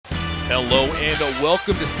Hello and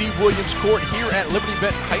welcome to Steve Williams Court here at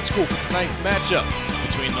Liberty-Benton High School for tonight's matchup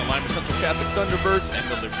between the Lima Central Catholic Thunderbirds and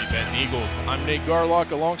the Liberty-Benton Eagles. I'm Nate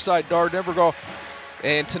Garlock alongside Dar Denvergall,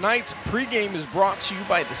 and tonight's pregame is brought to you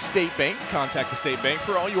by the State Bank. Contact the State Bank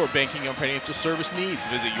for all your banking and financial service needs.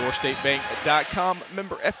 Visit yourstatebank.com,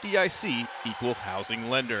 member FDIC, equal housing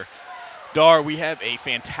lender. Dar, we have a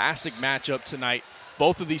fantastic matchup tonight.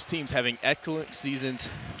 Both of these teams having excellent seasons.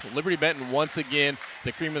 Liberty-Benton once again,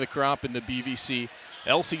 the cream of the crop in the BVC.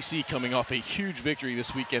 LCC coming off a huge victory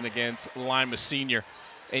this weekend against Lima Senior.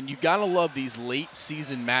 And you gotta love these late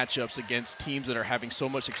season matchups against teams that are having so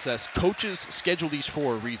much success. Coaches schedule these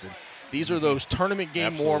for a reason. These are those tournament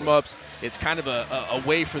game warm-ups. It's kind of a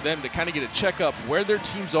way for them to kind of get a checkup where their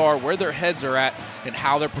teams are, where their heads are at, and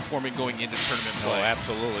how they're performing going into tournament play. Oh,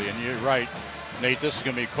 absolutely, and you're right, Nate. This is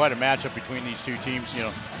going to be quite a matchup between these two teams.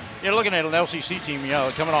 You're looking at an LCC team,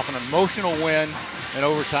 coming off an emotional win in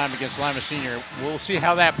overtime against Lima Senior. We'll see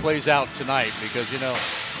how that plays out tonight because,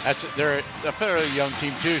 they're a fairly young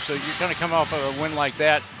team too, so you're going to come off of a win like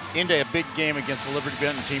that into a big game against the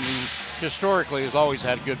Liberty-Benton team who historically has always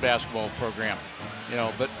had a good basketball program.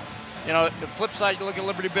 But the flip side, you look at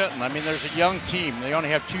Liberty-Benton. I mean, there's a young team. They only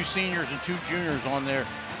have 2 seniors and 2 juniors on their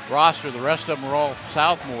roster. The rest of them are all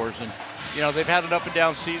sophomores, and they've had an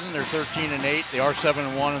up-and-down season. They're 13-8. They are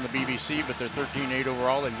 7-1 in the BVC, but they're 13-8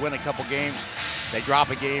 overall. They win a couple games, they drop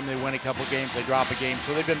a game. They win a couple games, they drop a game.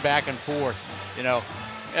 So they've been back and forth,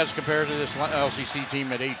 as compared to this LCC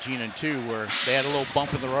team at 18-2, where they had a little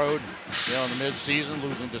bump in the road, in the mid-season,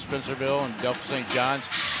 losing to Spencerville and Delta St. John's.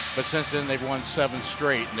 But since then, they've won 7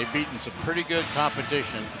 straight, and they've beaten some pretty good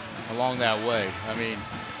competition along that way. I mean,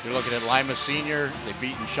 you're looking at Lima Senior. They've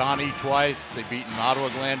beaten Shawnee twice. They've beaten Ottawa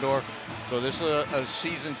Glandor. So this is a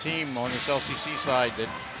seasoned team on this LCC side that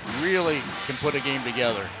really can put a game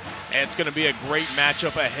together. And it's going to be a great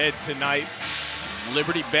matchup ahead tonight.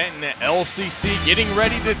 Liberty-Benton at LCC getting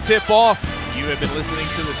ready to tip off. You have been listening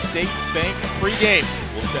to the State Bank pregame.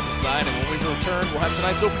 We'll step aside, and when we return, we'll have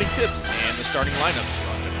tonight's opening tips and the starting lineups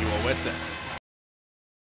on WOSN.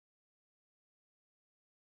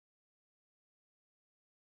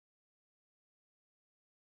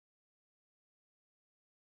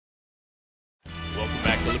 Welcome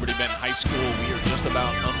back to Liberty-Benton High School. We are just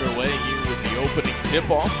about underway here with the opening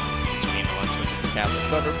tip-off between the Lima Central Catholic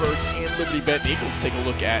Thunderbirds and Liberty-Benton Eagles. Take a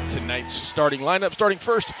look at tonight's starting lineup. Starting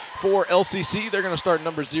first for LCC, they're going to start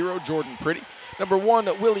number 0, Jordan Pretty. Number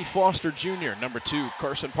 1, Willie Foster Jr. Number 2,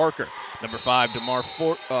 Carson Parker. Number 5, DeMar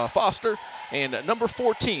Foster. And number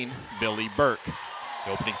 14, Billy Burke.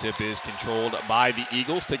 The opening tip is controlled by the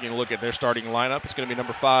Eagles. Taking a look at their starting lineup, it's going to be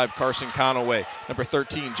number 5, Carson Conaway. Number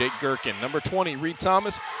 13, Jake Gherkin. Number 20, Reed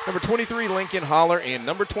Thomas. Number 23, Lincoln Holler. And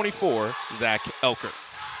number 24, Zach Elker.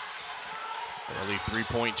 Early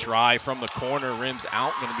three-point try from the corner, rims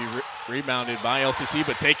out. Going to be rebounded by LCC,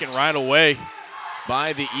 but taken right away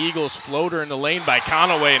by the Eagles. Floater in the lane by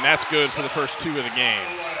Conaway, and that's good for the first 2 of the game.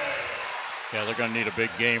 Yeah, they're going to need a big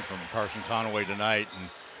game from Carson Conaway tonight. And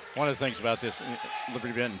one of the things about this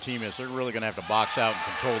Liberty-Benton team is they're really going to have to box out and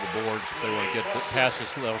control the boards if they want to get past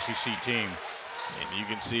this LCC team. And you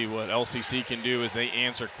can see what LCC can do as they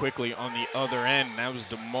answer quickly on the other end. That was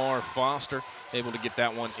DeMar Foster able to get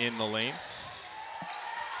that one in the lane.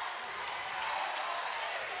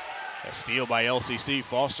 A steal by LCC.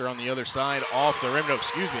 Foster on the other side off the rim. No,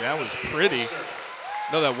 excuse me, that was Pretty.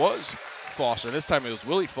 No, that was Foster. This time it was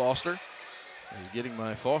Willie Foster. I was getting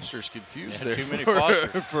my Fosters confused there too many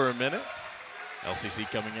Fosters for a minute. LCC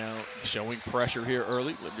coming out, showing pressure here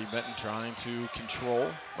early. Liberty-Benton trying to control,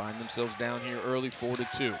 find themselves down here early,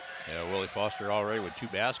 4-2. Yeah, Willie Foster already with 2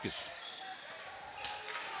 baskets.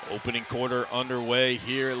 Opening quarter underway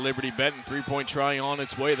here at Liberty-Benton. 3-point try on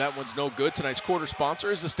its way. That one's no good. Tonight's quarter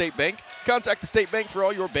sponsor is the State Bank. Contact the State Bank for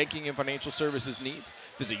all your banking and financial services needs.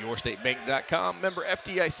 Visit yourstatebank.com. Member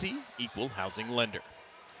FDIC, equal housing lender.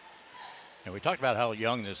 And we talked about how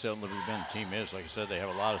young this Liberty-Benton team is. Like I said, they have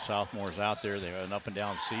a lot of sophomores out there. They have an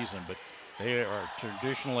up-and-down season, but they are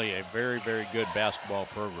traditionally a very, very good basketball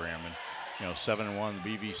program. And 7-1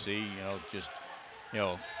 BVC.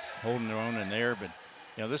 Holding their own in there. But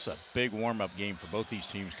this is a big warm-up game for both these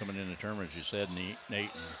teams coming into the tournament, as you said, Nate. And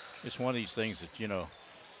it's one of these things that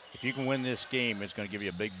if you can win this game, it's going to give you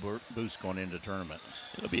a big boost going into the tournament.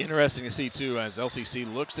 It'll be interesting to see too, as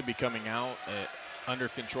LCC looks to be coming out under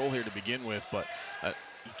control here to begin with, but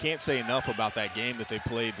you can't say enough about that game that they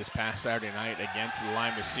played this past Saturday night against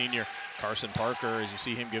Lima Senior. Carson Parker, as you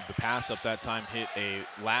see him give the pass up that time, hit a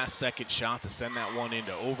last-second shot to send that one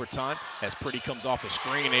into overtime as Pretty comes off the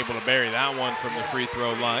screen, able to bury that one from the free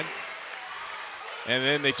throw line. And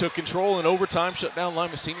then they took control in overtime, shut down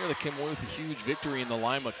Lima Senior. They came away with a huge victory in the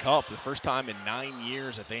Lima Cup, the first time in 9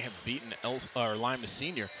 years that they have beaten Lima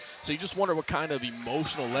Senior. So you just wonder what kind of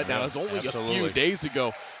emotional letdown. Yeah, it was only absolutely. a few days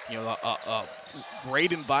ago. You know, a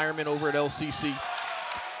great environment over at LCC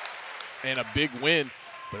and a big win.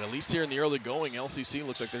 But at least here in the early going, LCC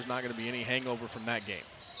looks like there's not going to be any hangover from that game.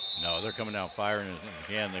 No, they're coming out firing. And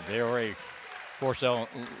again, they already forced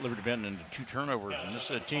Liberty-Benton into 2 turnovers. And this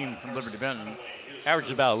is a team from Liberty-Benton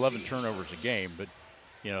averages about 11 turnovers a game. But,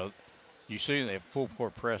 you know, you see the full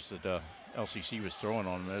court press that LCC was throwing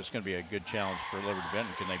on them. It's going to be a good challenge for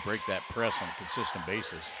Liberty-Benton. Can they break that press on a consistent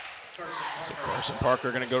basis? So Carson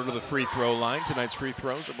Parker going to go to the free throw line. Tonight's free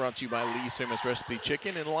throws are brought to you by Lee's Famous Recipe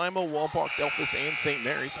Chicken in Lima, Walpock, Delphus, and St.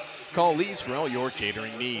 Mary's. Call Lee's for all your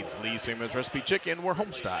catering needs. Lee's Famous Recipe Chicken, where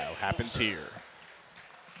home style happens here.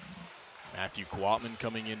 Matthew Quatman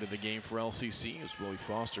coming into the game for LCC as Willie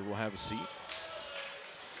Foster will have a seat.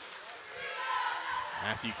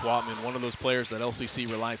 Matthew Quatman, one of those players that LCC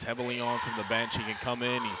relies heavily on from the bench. He can come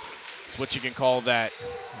in, he's what you can call that,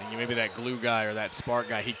 maybe that glue guy or that spark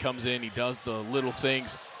guy. He comes in, he does the little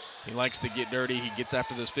things. He likes to get dirty. He gets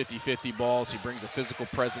after those 50-50 balls. He brings a physical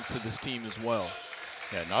presence to this team as well.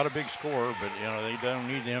 Yeah, not a big scorer, but, you know, they don't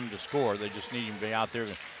need him to score. They just need him to be out there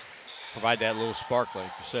to provide that little spark,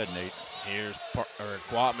 like you said, Nate. Here's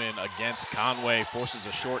Quatman against Conway, forces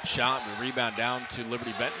a short shot and a rebound down to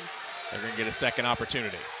Liberty-Benton. They're going to get a second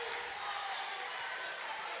opportunity.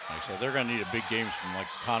 Like I said, they're going to need a big games from like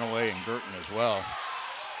Conway and Girton as well.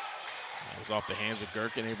 It was off the hands of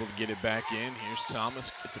Gherkin, able to get it back in. Here's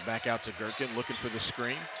Thomas, gets it back out to Gherkin, looking for the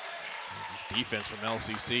screen. This is defense from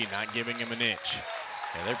LCC, not giving him an inch.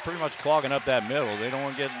 Yeah, they're pretty much clogging up that middle. They don't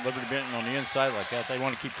want to get Liberty-Benton on the inside like that. They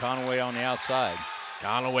want to keep Conway on the outside.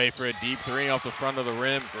 Conway for a deep 3 off the front of the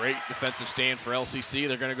rim. Great defensive stand for LCC.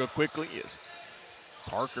 They're going to go quickly as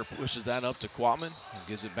Parker pushes that up to Quatman and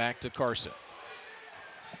gives it back to Carson.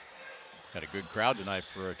 Got a good crowd tonight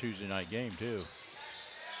for a Tuesday night game, too.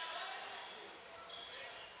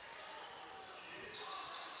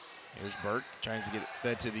 Here's Burke, tries to get it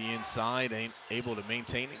fed to the inside, ain't able to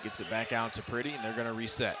maintain it, gets it back out to Pretty, and they're going to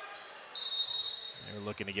reset. They're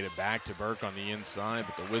looking to get it back to Burke on the inside,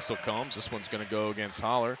 but the whistle comes. This one's going to go against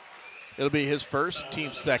Holler. It'll be his first,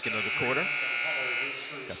 team second of the quarter.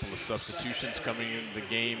 A couple of substitutions coming into the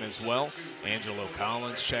game as well. Angelo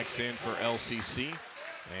Collins checks in for LCC.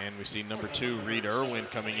 And we see number 2, Reed Irwin,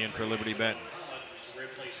 coming in for Liberty-Benton.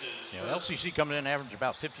 Yeah, LCC coming in averaging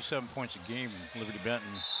about 57 points a game. Liberty-Benton,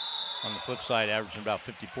 on the flip side, averaging about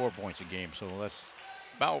 54 points a game. So that's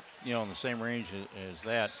about, you know, in the same range as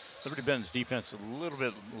that. Liberty-Benton's defense a little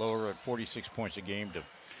bit lower at 46 points a game,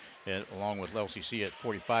 along with LCC at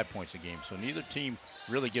 45 points a game. So neither team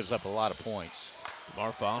really gives up a lot of points.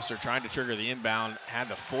 Lamar Foster trying to trigger the inbound, had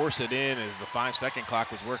to force it in as the 5-second clock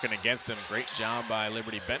was working against him. Great job by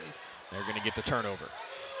Liberty-Benton. They're going to get the turnover.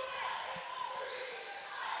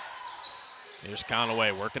 Here's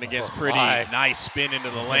Conway working against Pretty. Nice spin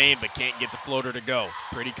into the lane, but can't get the floater to go.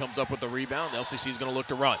 Pretty comes up with the rebound. LCC is going to look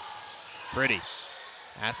to run. Pretty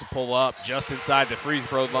has to pull up just inside the free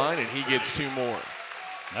throw line, and he gets 2 more.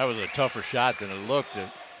 That was a tougher shot than it looked,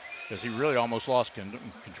 because he really almost lost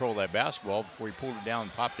control of that basketball before he pulled it down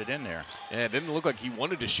and popped it in there. Yeah, it didn't look like he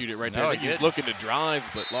wanted to shoot it right there. No, I think he was looking to drive,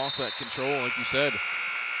 but lost that control, like you said.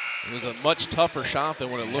 It was a much tougher shot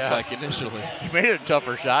than what it looked like initially. He made it a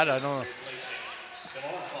tougher shot. I don't know.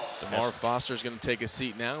 DeMar Foster's going to take a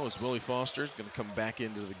seat now as Willie Foster's going to come back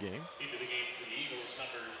into the game.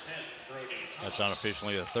 That's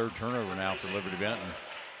unofficially a 3rd turnover now for Liberty-Benton.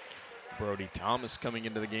 Brody Thomas coming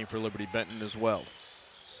into the game for Liberty-Benton as well.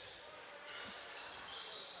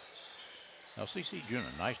 LCC doing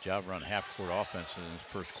a nice job running half-court offense in this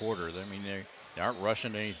first quarter. I mean, they aren't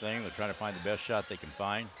rushing to anything. They're trying to find the best shot they can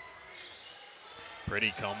find.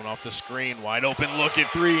 Pretty coming off the screen, wide open look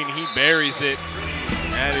at 3, and he buries it.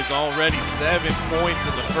 That is already 7 points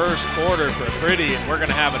in the first quarter for Pretty, and we're going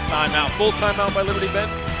to have a timeout. Full timeout by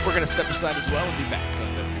Liberty-Benton. We're going to step aside as well and be back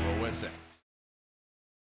on WOSA.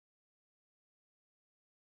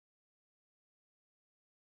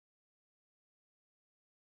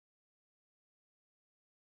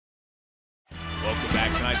 Welcome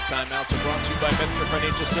back. Tonight's timeouts are brought to you by Medicare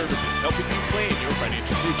Financial Services, helping you plan your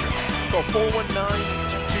financial future. Call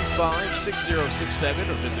 419-225-6067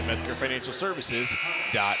 or visit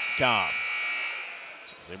MedicareFinancialServices.com.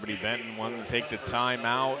 So Liberty-Benton wanted to take the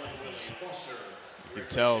timeout. You can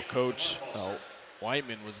tell Coach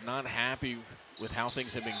Whiteman was not happy with how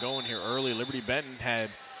things had been going here early. Liberty-Benton had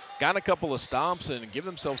got a couple of stops and given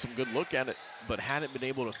themselves some good look at it, but hadn't been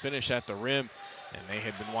able to finish at the rim. And they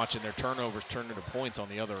had been watching their turnovers turn into points on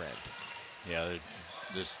the other end. Yeah,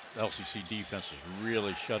 this LCC defense has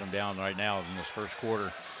really shut them down right now in this first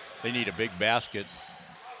quarter. They need a big basket.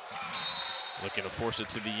 Looking to force it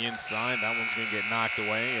to the inside. That one's going to get knocked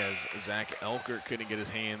away as Zach Elkert couldn't get his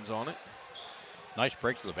hands on it. Nice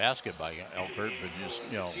break to the basket by Elkert, but just,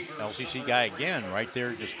 LCC guy again right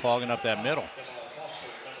there just clogging up that middle.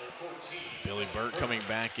 Billy Burt coming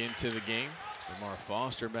back into the game. Lamar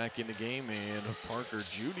Foster back in the game, and Parker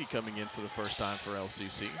Judy coming in for the first time for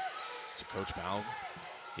LCC. So Coach Powell,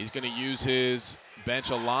 he's going to use his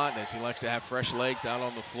bench a lot as he likes to have fresh legs out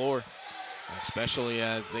on the floor, especially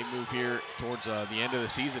as they move here towards the end of the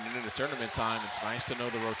season and into tournament time. It's nice to know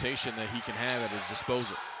the rotation that he can have at his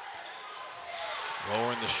disposal.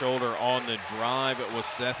 Lowering the shoulder on the drive, it was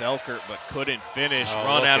Seth Elkert, but couldn't finish.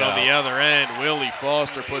 Run out on the other end. Willie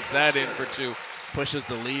Foster puts that in for two. Pushes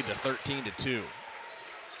the lead to 13-2.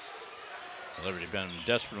 Liberty-Benton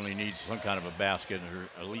desperately needs some kind of a basket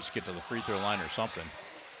or at least get to the free throw line or something.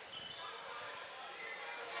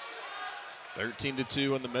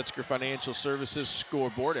 13-2 on the Metzger Financial Services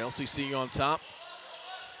scoreboard. LCC on top.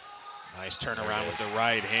 Nice turnaround with the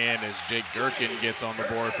right hand as Jake Gherkin gets on the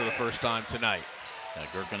board for the first time tonight. Yeah,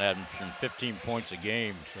 Gherkin had 15 points a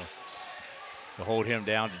game, so to hold him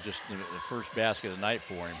down to just the first basket of the night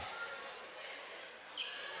for him.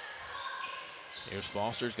 Here's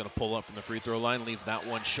Foster's going to pull up from the free throw line, leaves that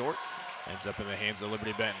one short. Ends up in the hands of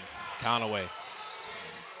Liberty-Benton. Conaway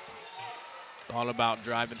thought about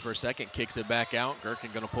driving for a second, kicks it back out.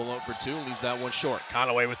 Gherkin going to pull up for two, leaves that one short.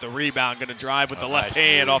 Conaway with the rebound, going to drive with the left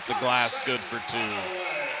hand off the glass, good for two.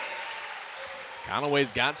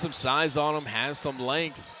 Conaway's got some size on him, has some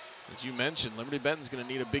length. As you mentioned, Liberty-Benton's going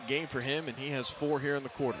to need a big game for him, and he has 4 here in the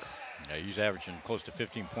quarter. Yeah, he's averaging close to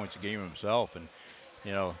 15 points a game himself, and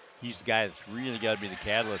he's the guy that's really got to be the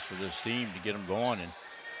catalyst for this team to get him going. And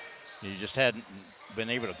you just hadn't been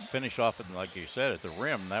able to finish off it, like you said, at the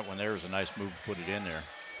rim. That one there was a nice move to put it in there.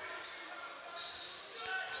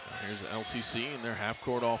 So here's LCC in their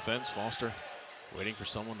half-court offense. Foster waiting for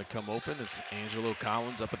someone to come open. It's Angelo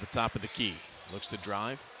Collins up at the top of the key. Looks to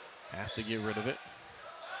drive, has to get rid of it.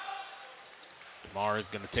 DeMar is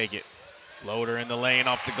going to take it. Floater in the lane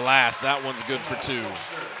off the glass. That one's good for two.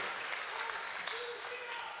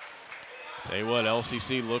 Tell you what,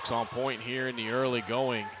 LCC looks on point here in the early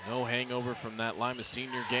going. No hangover from that Lima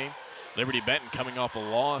Senior game. Liberty-Benton coming off a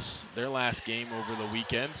loss their last game over the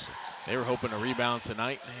weekend. They were hoping to rebound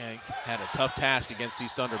tonight. They had a tough task against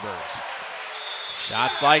these Thunderbirds.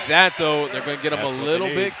 Shots like that, though, they're going to get them a little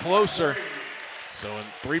bit closer. So a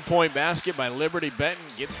three-point basket by Liberty-Benton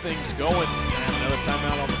gets things going. We're going to have another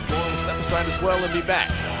timeout on the floor. We'll step aside as well and be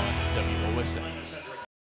back on WOSN.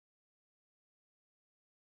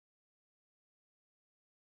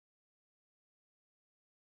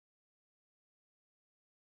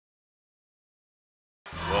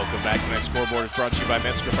 Welcome back. Tonight's scoreboard is brought to you by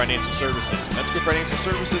Metzger Financial Services. Metzger Financial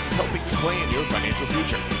Services is helping you plan your financial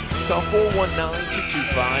future. Call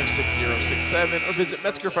 419-225-6067 or visit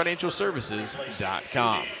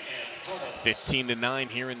MetzgerFinancialServices.com. 15-9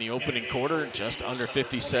 here in the opening quarter. Just under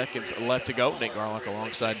 50 seconds left to go. Nate Garlock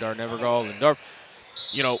alongside Dar Nevergall. And Dar,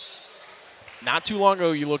 not too long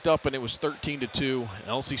ago you looked up and it was 13-2.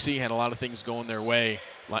 LCC had a lot of things going their way.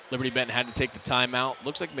 Liberty-Benton had to take the timeout.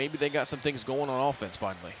 Looks like maybe they got some things going on offense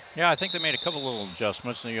finally. Yeah, I think they made a couple little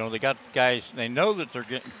adjustments. They got guys, they know that they're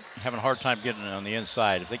having a hard time getting on the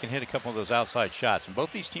inside. If they can hit a couple of those outside shots, and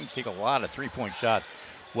both these teams take a lot of three-point shots,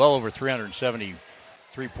 well over 370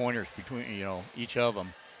 three-pointers between, each of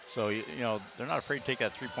them. So, they're not afraid to take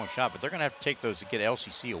that three-point shot, but they're going to have to take those to get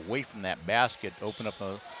LCC away from that basket, open up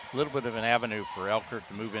a little bit of an avenue for Elkert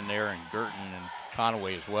to move in there and Gherkin and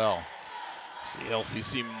Conaway as well. See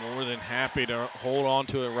LCC more than happy to hold on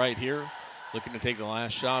to it right here. Looking to take the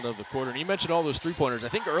last shot of the quarter. And you mentioned all those three-pointers. I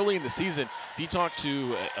think early in the season, if you talk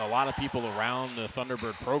to a lot of people around the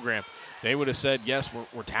Thunderbird program, they would have said, yes,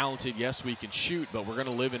 we're talented, yes, we can shoot, but we're going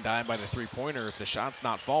to live and die by the three-pointer. If the shot's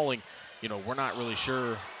not falling, we're not really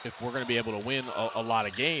sure if we're going to be able to win a lot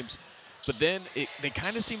of games. But then they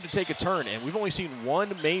kind of seem to take a turn, and we've only seen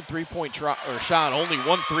one made three-point shot, only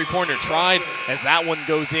one three-pointer tried, as that one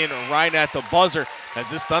goes in right at the buzzer,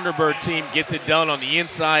 as this Thunderbird team gets it done on the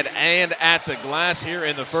inside and at the glass here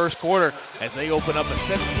in the first quarter, as they open up a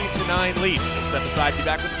 17-9 lead. We'll step aside, be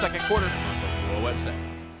back with the second quarter on WOSN.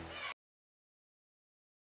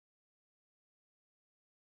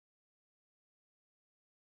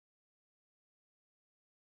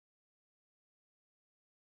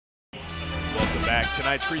 Back.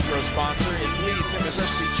 Tonight's free throw sponsor is Lee's Famous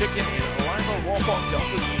Recipe Chicken and Lima Walmart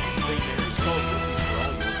Delta's in St. Mary's. Call us for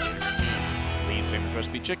all your dinner needs. Lee's famous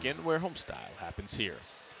recipe chicken, where home style happens here.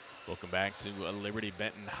 Welcome back to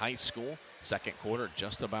Liberty-Benton High School. Second quarter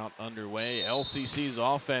just about underway. LCC's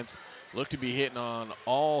offense looked to be hitting on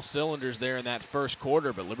all cylinders there in that first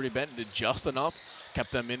quarter, but Liberty-Benton did just enough,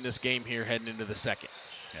 kept them in this game here heading into the second.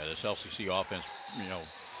 Yeah, this LCC offense,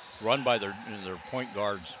 run by their point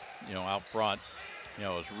guards, out front,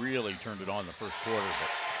 has really turned it on in the first quarter.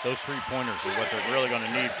 But those three-pointers are what they're really going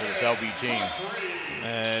to need for this LB team.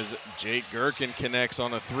 As Jake Gherkin connects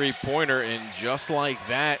on a three-pointer, and just like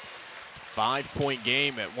that, 5-point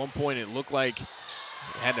game. At one point, it looked like it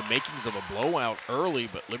had the makings of a blowout early,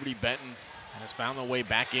 but Liberty-Benton has found their way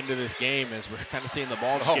back into this game as we're kind of seeing the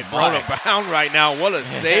ball just get thrown around right now. What a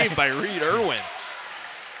save by Reed Irwin.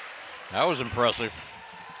 That was impressive.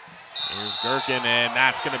 Here's Gherkin, and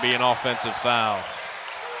that's going to be an offensive foul.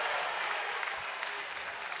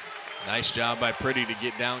 Nice job by Pretty to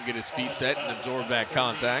get down, get his feet set, and absorb that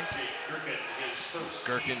contact.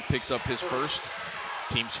 Gherkin picks up his first.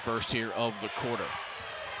 Team's first here of the quarter.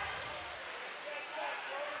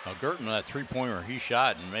 Now Gherkin, that three-pointer he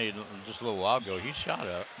shot and made just a little while ago, he shot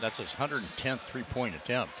that's his 110th three-point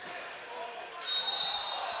attempt.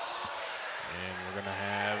 And we're going to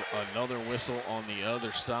have another whistle on the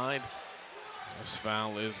other side. This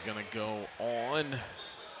foul is going to go on.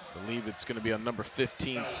 I believe it's going to be on number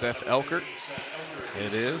 15, Seth Elkert.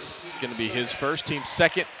 It is. It's going to be his first, team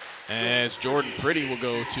second, as Jordan Pretty will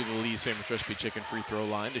go to the Lee's Famous Recipe Chicken free throw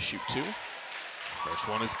line to shoot two. First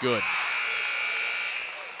one is good.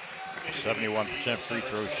 71% free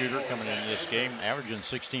throw shooter coming into this game, averaging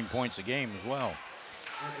 16 points a game as well.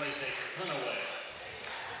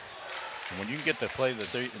 And when you can get the play that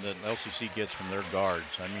LCC gets from their guards,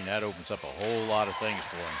 that opens up a whole lot of things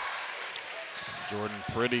for them. Jordan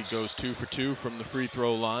Pretty goes 2 for 2 from the free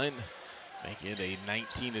throw line, making it a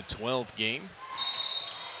 19-12 game.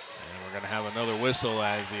 And we're going to have another whistle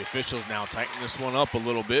as the officials now tighten this one up a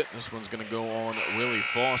little bit. This one's going to go on Willie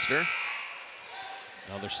Foster.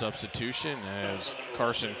 Another substitution as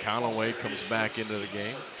Carson Conaway comes back into the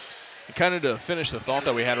game. And kind of to finish the thought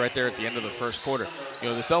that we had right there at the end of the first quarter,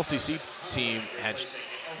 this LCC team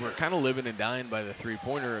were kind of living and dying by the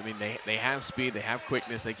three-pointer. They have speed, they have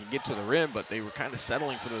quickness, they can get to the rim, but they were kind of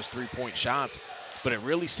settling for those three-point shots. But it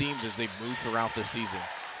really seems as they've moved throughout this season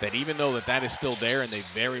that even though that is still there and they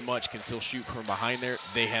very much can still shoot from behind there,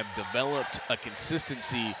 they have developed a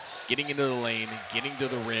consistency getting into the lane, getting to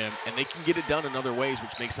the rim, and they can get it done in other ways,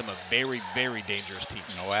 which makes them a very, very dangerous team.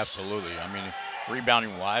 No, absolutely.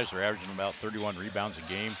 Rebounding-wise, they're averaging about 31 rebounds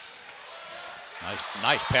a game.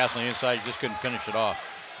 Nice pass on the inside, just couldn't finish it off.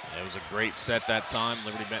 It was a great set that time.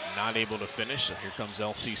 Liberty-Benton not able to finish, so here comes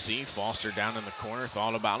LCC. Foster down in the corner,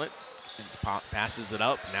 thought about it, and passes it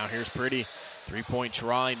up. Now here's Pretty. Three-point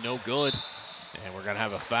try, no good. And we're going to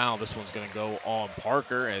have a foul. This one's going to go on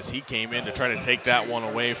Parker as he came in to try to take that one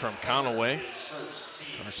away from Conaway.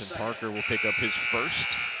 Carson Parker will pick up his first.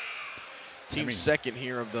 Team second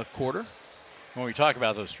here of the quarter. When we talk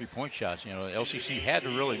about those three-point shots, LCC had to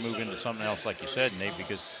really move into something else, like you said, Nate,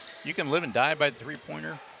 because you can live and die by the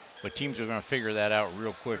three-pointer, but teams are going to figure that out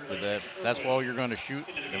real quick. That's all you're going to shoot,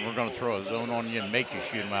 and we're going to throw a zone on you and make you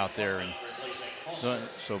shoot them out there. And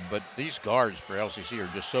but these guards for LCC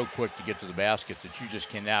are just so quick to get to the basket that you just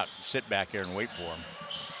cannot sit back there and wait for them.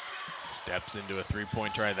 Steps into a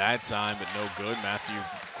three-point try that time, but no good. Matthew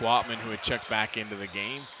Quatman, who had checked back into the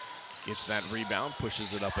game, gets that rebound,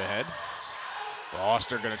 pushes it up ahead.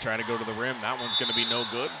 Foster going to try to go to the rim. That one's going to be no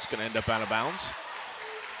good. It's going to end up out of bounds.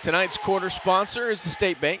 Tonight's quarter sponsor is the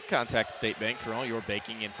State Bank. Contact the State Bank for all your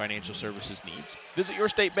banking and financial services needs. Visit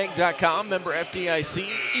yourstatebank.com, member FDIC,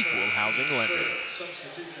 equal housing lender.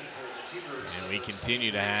 And we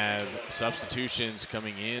continue to have substitutions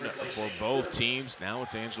coming in for both teams. Now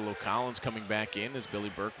it's Angelo Collins coming back in as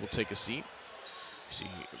Billy Burke will take a seat. You see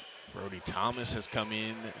Brody Thomas has come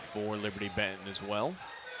in for Liberty-Benton as well.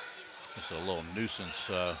 It's a little nuisance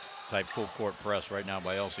type full court press right now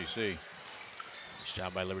by LCC. Nice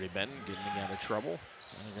job by Liberty-Benton, getting out of trouble.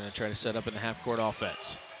 And they're going to try to set up in the half-court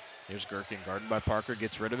offense. Here's Gherkin, guarded by Parker,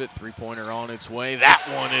 gets rid of it. Three-pointer on its way. That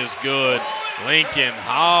one is good. Lincoln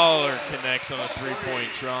Holler connects on a three-point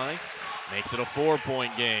try. Makes it a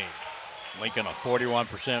 4-point game. Lincoln, a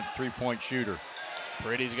 41% three-point shooter.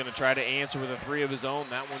 Pretty's going to try to answer with a three of his own.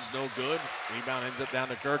 That one's no good. Rebound ends up down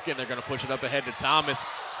to Gherkin. They're going to push it up ahead to Thomas.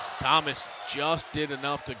 Thomas just did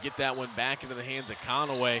enough to get that one back into the hands of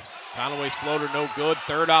Conaway. Conaway's floater no good.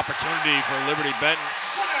 Third opportunity for Liberty-Benton.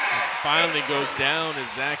 Finally goes down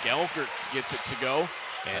as Zach Elkert gets it to go.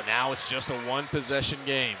 And now it's just a one-possession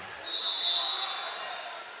game.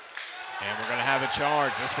 And we're going to have a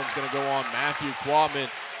charge. This one's going to go on Matthew Quatman.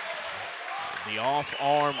 The off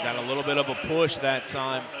arm got a little bit of a push that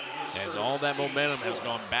time as all that momentum has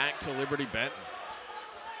gone back to Liberty-Benton.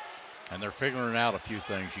 And they're figuring out a few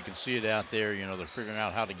things. You can see it out there. You know, they're figuring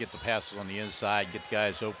out how to get the passes on the inside, get the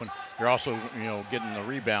guys open. They're also, you know, getting the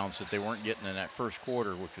rebounds that they weren't getting in that first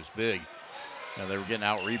quarter, which was big. You know, they were getting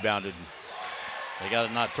out-rebounded. They got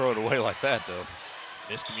to not throw it away like that, though.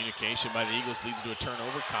 Miscommunication by the Eagles leads to a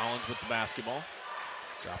turnover. Collins with the basketball.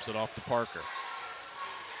 Drops it off to Parker.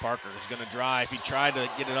 Parker is going to drive. He tried to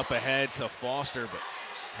get it up ahead to Foster, but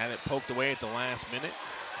had it poked away at the last minute.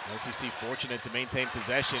 LCC fortunate to maintain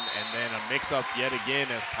possession, and then a mix-up yet again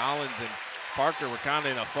as Collins and Parker were kind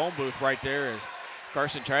of in a phone booth right there as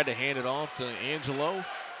Carson tried to hand it off to Angelo.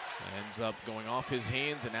 Ends up going off his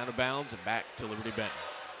hands and out of bounds and back to Liberty-Benton.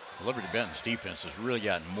 Liberty-Benton's defense has really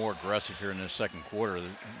gotten more aggressive here in this second quarter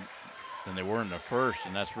than they were in the first,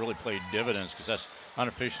 and that's really played dividends because that's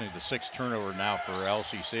unofficially the 6th turnover now for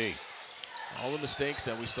LCC. All the mistakes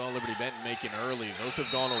that we saw Liberty-Benton making early, those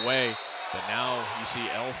have gone away, but now you see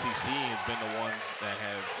LCC has been the one that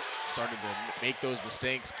have started to make those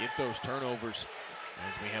mistakes, get those turnovers,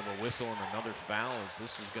 as we have a whistle and another foul as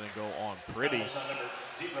this is going to go on Pretty.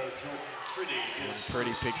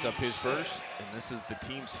 Pretty picks up his first, and this is the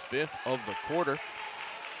team's 5th of the quarter.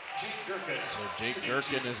 So Jake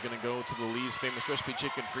Gherkin is going to go to the Lee's Famous Recipe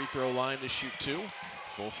Chicken free throw line to shoot 2.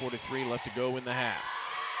 4:43 left to go in the half.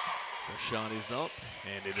 First shot is up,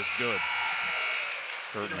 and it is good.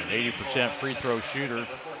 Gherkin, an 80% free throw shooter,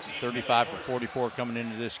 35 for 44 coming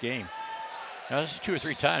into this game. Now, this is 2 or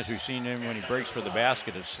 3 times we've seen him when he breaks for the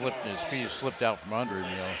basket, his feet has slipped out from under him.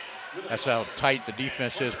 You know, that's how tight the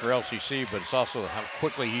defense is for LCC, but it's also how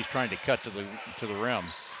quickly he's trying to cut to the rim.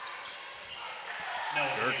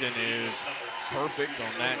 Gherkin is perfect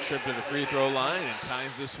on that trip to the free throw line and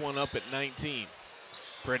ties this one up at 19.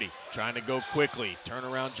 Pretty trying to go quickly.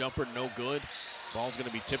 Turnaround jumper, no good. Ball's going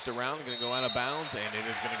to be tipped around, going to go out of bounds, and it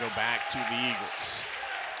is going to go back to the Eagles.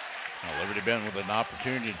 Now, Liberty-Benton with an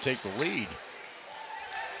opportunity to take the lead.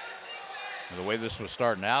 And the way this was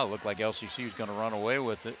starting out, it looked like LCC was going to run away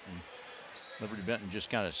with it. And Liberty-Benton just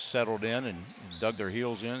kind of settled in and dug their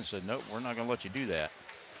heels in and said, nope, we're not going to let you do that.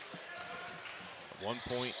 At one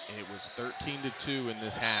point, it was 13-2 in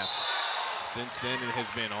this half. Since then, it has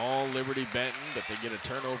been all Liberty-Benton, but they get a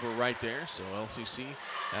turnover right there. So LCC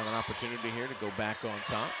have an opportunity here to go back on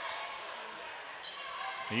top.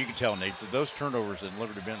 And you can tell, Nate, that those turnovers that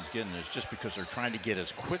Liberty-Benton's getting is just because they're trying to get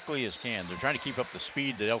as quickly as can. They're trying to keep up the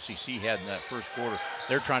speed that LCC had in that first quarter.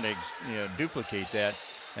 They're trying to duplicate that,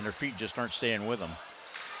 and their feet just aren't staying with them.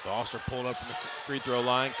 Foster pulled up from the free throw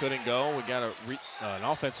line, couldn't go. We got an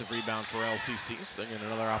offensive rebound for LCC, so they're getting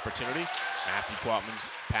another opportunity. Matthew Quatman's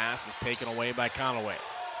pass is taken away by Conaway.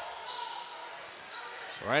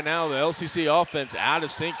 So right now, the LCC offense out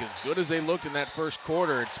of sync, as good as they looked in that first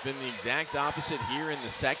quarter. It's been the exact opposite here in the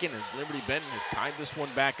second, as Liberty-Benton has tied this one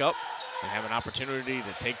back up and have an opportunity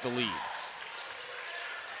to take the lead.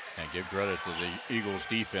 And give credit to the Eagles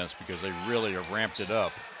defense because they really have ramped it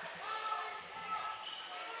up.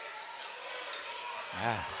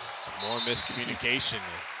 Some more miscommunication.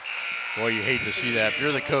 Boy, you hate to see that. If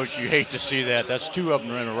you're the coach, you hate to see that. That's 2 of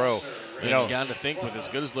them in a row. You know, you got to think with as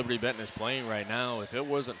good as Liberty-Benton is playing right now, if it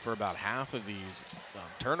wasn't for about half of these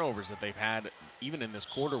turnovers that they've had, even in this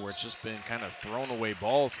quarter where it's just been kind of thrown away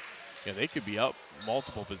balls, you know, they could be up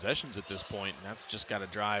multiple possessions at this point, and that's just got to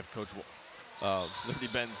drive Coach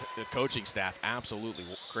Liberty-Benton's coaching staff absolutely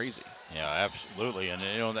crazy. Yeah, absolutely. And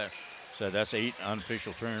you know that. So that's 8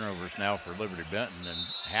 unofficial turnovers now for Liberty-Benton, and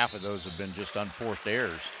half of those have been just unforced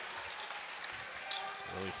errors.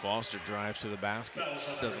 Willie Foster drives to the basket.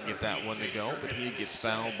 Doesn't get that one to go, but he gets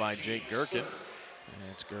fouled by Jake Gherkin.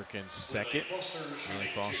 And it's Gherkin's second.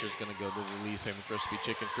 Willie Foster's going to go to the Lee's Famous Recipe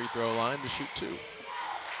Chicken free throw line to shoot 2.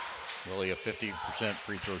 Willie, a 50%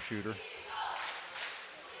 free throw shooter.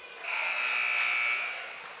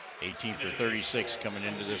 18 for 36 coming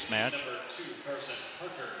into this match.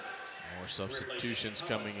 More substitutions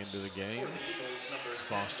coming into the game.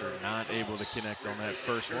 Foster not able to connect on that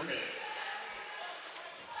first one.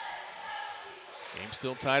 Game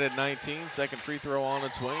still tied at 19. Second free throw on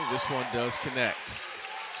its way. This one does connect.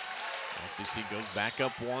 LCC goes back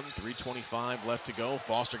up 1. 3:25 left to go.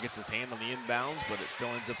 Foster gets his hand on the inbounds, but it still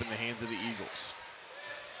ends up in the hands of the Eagles.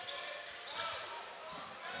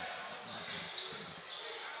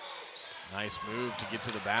 Nice move to get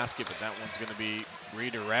to the basket, but that one's going to be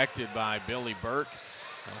redirected by Billy Burke.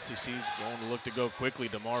 LCC's going to look to go quickly.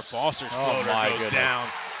 DeMar Foster's floater goes down.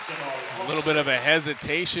 A little bit of a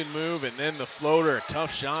hesitation move, and then the floater, a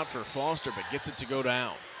tough shot for Foster, but gets it to go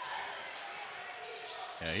down.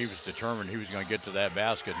 Yeah, he was determined he was going to get to that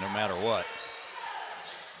basket no matter what.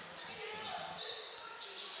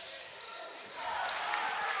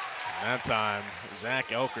 That time, Zach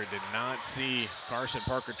Elkert did not see Carson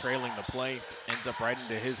Parker trailing the play. Ends up right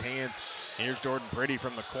into his hands. Here's Jordan Pretty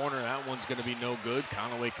from the corner. That one's going to be no good.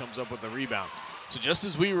 Conaway comes up with the rebound. So just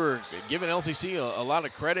as we were giving LCC a lot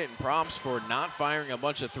of credit and props for not firing a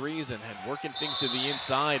bunch of threes and working things to the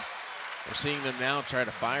inside, we're seeing them now try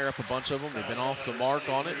to fire up a bunch of them. They've been off the mark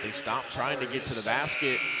on it. They've stopped trying to get to the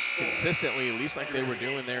basket consistently, at least like they were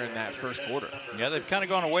doing there in that first quarter. Yeah, they've kind of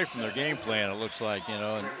gone away from their game plan, it looks like, you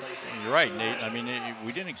know. And you're right, Nate. I mean,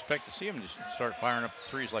 we didn't expect to see them just start firing up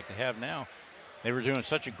threes like they have now. They were doing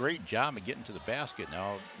such a great job of getting to the basket.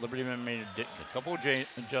 Now, Liberty-Benton made a couple of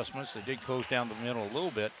adjustments. They did close down the middle a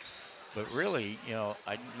little bit. But really, you know,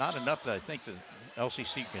 not enough that I think the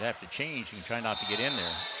LCC could have to change and try not to get in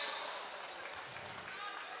there.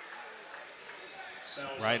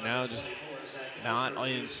 Right now, just not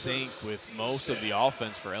in sync with most of the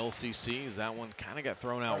offense for LCC, as that one kind of got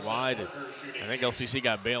thrown out wide. And I think LCC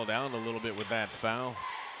got bailed out a little bit with that foul,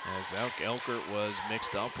 as Elkert was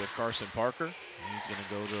mixed up with Carson Parker. He's going to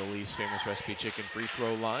go to the Lee's Famous Recipe Chicken free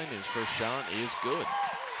throw line. His first shot is good.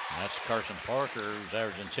 And that's Carson Parker, who's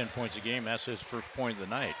averaging 10 points a game. That's his first point of the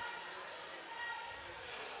night.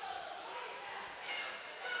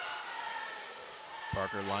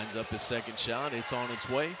 Parker lines up his second shot. It's on its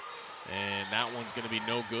way, and that one's going to be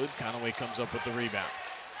no good. Conaway comes up with the rebound.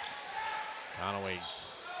 Conaway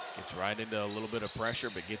gets right into a little bit of pressure,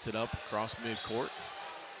 but gets it up across midcourt.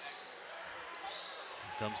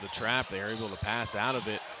 Here comes the trap. They're able to pass out of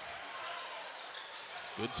it.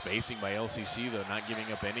 Good spacing by LCC, though, not giving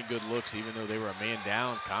up any good looks, even though they were a man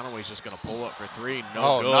down. Conaway's just going to pull up for three.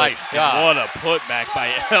 No good. Nice job. What a putback by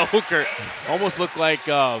Elkert. Almost looked like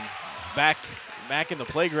back in the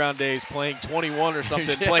playground days, playing 21 or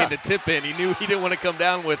something, Yeah. playing the tip in. He knew he didn't want to come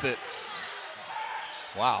down with it.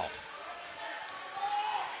 Wow.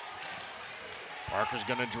 Parker's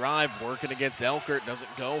going to drive, working against Elkert, doesn't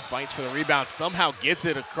go, fights for the rebound, somehow gets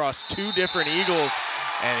it across two different Eagles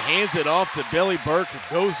and hands it off to Billy Burke,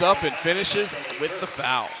 who goes up and finishes with the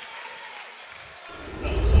foul.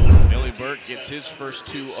 Billy Burke gets his first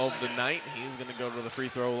two of the night. He's going to go to the free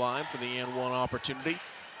throw line for the and one opportunity.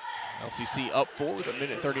 LCC up 4 with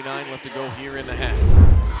 1:39 left to go here in the half.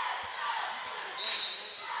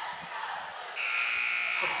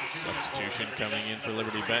 Substitution coming in for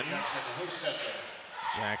Liberty-Benton.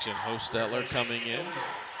 Jackson Hostetler coming in.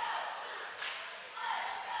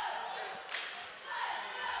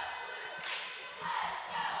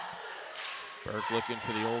 Burke looking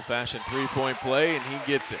for the old-fashioned three-point play, and he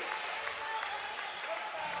gets it.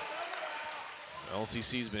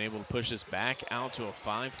 LCC's been able to push this back out to a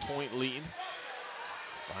 5-point lead.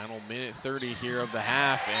 Final minute 30 here of the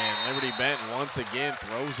half, and Liberty-Benton once again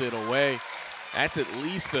throws it away. That's at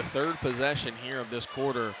least the third possession here of this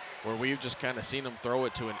quarter where we've just kind of seen them throw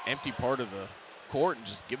it to an empty part of the court and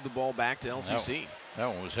just give the ball back to LCC. That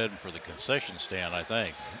one was heading for the concession stand, I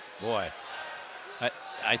think. Boy,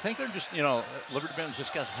 I think they're just, you know, Liberty-Benton's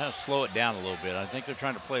just got to kind of slow it down a little bit. I think they're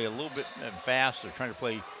trying to play a little bit fast. They're trying to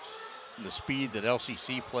play the speed that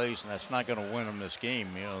LCC plays, and that's not going to win them this game.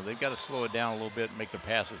 You know, they've got to slow it down a little bit and make their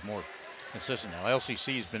passes more consistent. Now,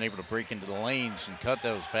 LCC's been able to break into the lanes and cut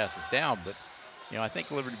those passes down, but, you know, I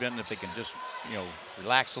think Liberty-Benton, if they can just, you know,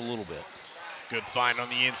 relax a little bit. Good find on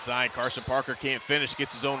the inside. Carson Parker can't finish,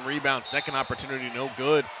 gets his own rebound. Second opportunity, no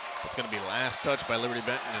good. It's going to be last touch by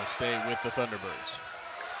Liberty-Benton. They'll stay with the Thunderbirds.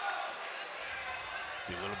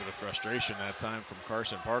 See a little bit of frustration that time from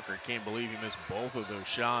Carson Parker. Can't believe he missed both of those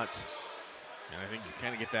shots. And I think you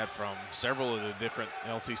kind of get that from several of the different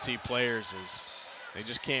LCC players, as they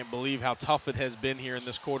just can't believe how tough it has been here in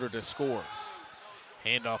this quarter to score.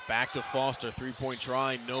 Handoff back to Foster, three-point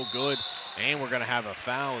try, no good. And we're going to have a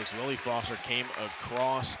foul as Willie Foster came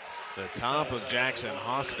across the top of Jackson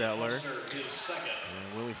Hostetler.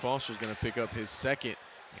 And Willie Foster's going to pick up his second.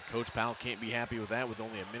 And Coach Powell can't be happy with that with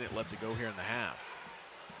only a minute left to go here in the half.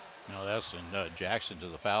 No, that's Jackson to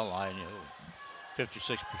the foul line. You know,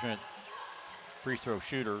 56% free throw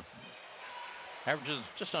shooter. Averages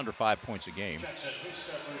just under 5 points a game. So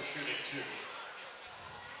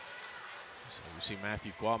we see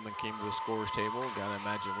Matthew Quatman came to the scorer's table. Got to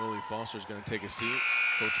imagine Willie Foster's going to take a seat.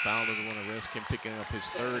 Coach Powell doesn't want to risk him picking up his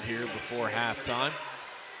third here before halftime.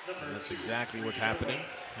 And that's exactly what's happening,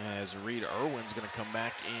 as Reed Irwin's going to come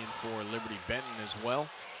back in for Liberty-Benton as well,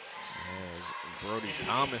 as Brody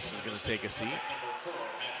Thomas is going to take a seat.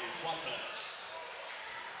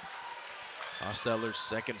 Hostetler's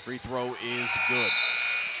second free throw is good.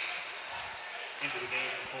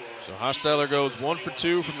 So Hostetler goes 1 for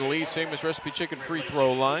 2 from the Lee's Famous Recipe Chicken free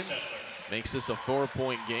throw line. Makes this a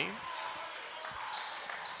 4-point game.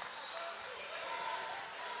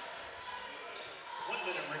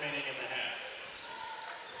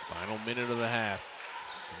 Final minute of the half.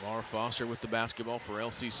 Lamar Foster with the basketball for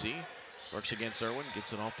LCC. Works against Irwin,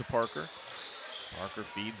 gets it off to Parker. Parker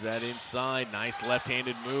feeds that inside. Nice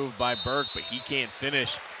left-handed move by Burke, but he can't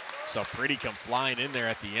finish. So Pretty come flying in there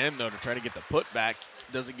at the end, though, to try to get the putback.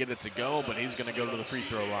 Doesn't get it to go, but he's going to go to the free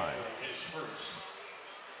throw line.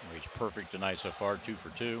 He's perfect tonight so far, 2 for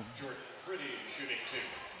 2.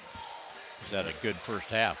 He's had a good first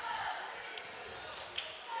half.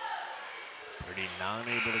 Pretty not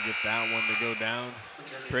able to get that one to go down.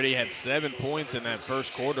 Pretty had 7 points in that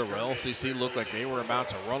first quarter where LCC looked like they were about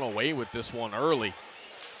to run away with this one early.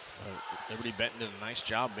 Liberty-Benton did a nice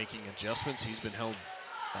job making adjustments. He's been held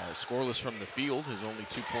scoreless from the field. His only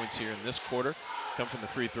 2 points here in this quarter come from the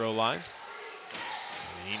free throw line.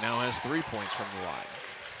 And he now has 3 points from the line.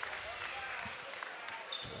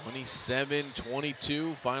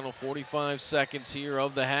 27-22, final 45 seconds here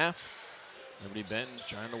of the half. Liberty-Benton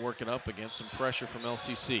trying to work it up against some pressure from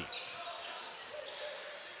LCC.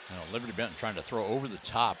 Liberty-Benton trying to throw over the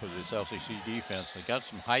top of this LCC defense. They got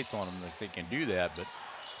some height on them that they can do that, but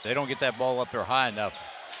they don't get that ball up there high enough.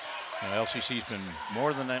 LCC's been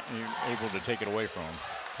more than able to take it away from them.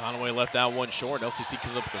 Conway left that one short. LCC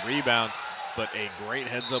comes up with the rebound, but a great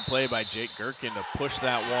heads-up play by Jake Gherkin to push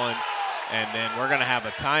that one. And then we're going to have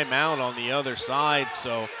a timeout on the other side.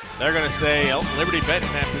 So they're going to say Liberty-Benton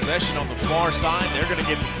had possession on the far side. They're going to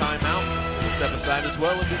get the timeout. We'll step aside as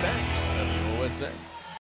well and be back. WOSA.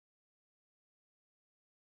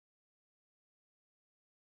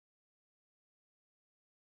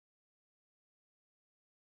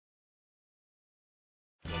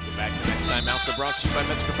 Welcome back. The next timeouts are brought to you by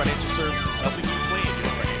Metzger Financial Services, helping you plan your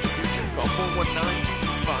financial future. Call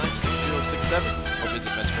 419-225-6067 or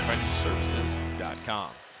visit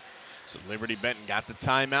MetzgerFinancialServices.com. So Liberty-Benton got the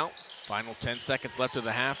timeout. Final 10 seconds left of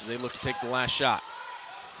the half as they look to take the last shot.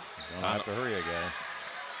 Don't have to hurry, guys.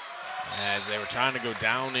 As they were trying to go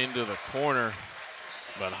down into the corner,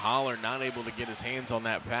 but Holler not able to get his hands on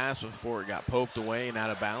that pass before it got poked away and out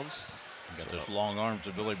of bounds. Got those long arms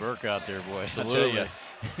of Billy Burke out there, boy. Absolutely.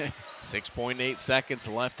 6.8 seconds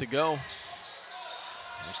left to go.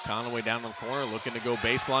 There's Conway down in the corner looking to go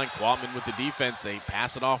baseline. Quatman with the defense. They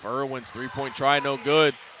pass it off. Irwin's three-point try, no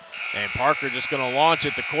good. And Parker just going to launch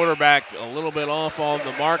it. The quarterback a little bit off on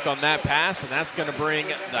the mark on that pass, and that's going to bring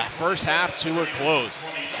the first half to a close.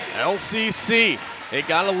 LCC, it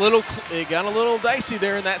got a little dicey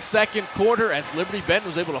there in that second quarter as Liberty-Benton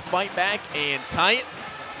was able to fight back and tie it.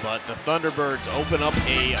 But the Thunderbirds open up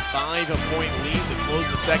a 5-point lead to close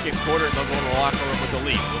the second quarter, and they'll go to the locker room with the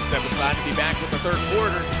lead. We'll step aside and be back with the third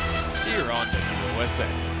quarter here on WOSA.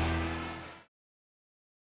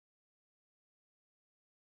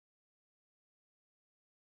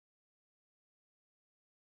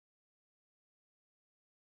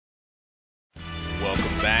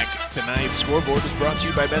 Welcome back. Tonight's scoreboard is brought to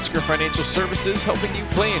you by Metzger Financial Services, helping you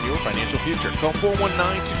plan your financial future. Call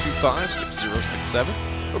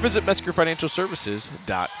 419-225-6067 or visit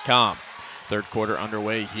MetzgerFinancialServices.com. Third quarter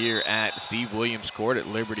underway here at Steve Williams Court at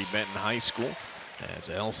Liberty-Benton High School as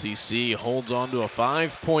LCC holds on to a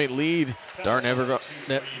 5-point lead. Dar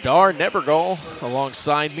Nebergall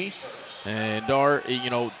alongside me. And Dar,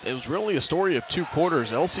 it was really a story of 2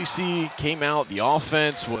 quarters. LCC came out, the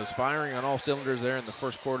offense was firing on all cylinders there in the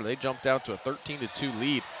first quarter. They jumped out to a 13-2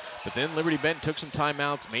 lead. But then Liberty-Benton took some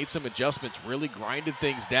timeouts, made some adjustments, really grinded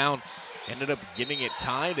things down, ended up getting it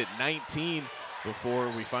tied at 19 before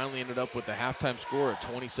we finally ended up with the halftime score at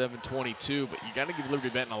 27-22. But you got to give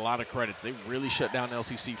Liberty-Benton a lot of credits. They really shut down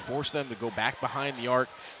LCC, forced them to go back behind the arc.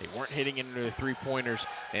 They weren't hitting into their three-pointers,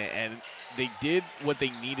 and they did what they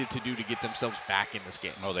needed to do to get themselves back in this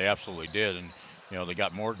game. No, they absolutely did. And, they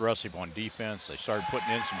got more aggressive on defense. They started putting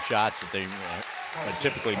in some shots that they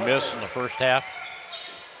typically miss in the first half.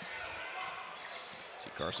 See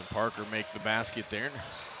Carson Parker make the basket there.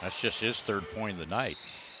 That's just his 3rd point of the night.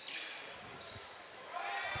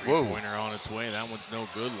 Three-pointer on its way. That one's no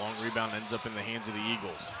good. Long rebound ends up in the hands of the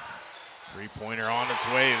Eagles. Three-pointer on its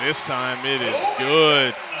way. This time it is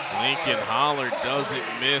good. Lincoln Holler doesn't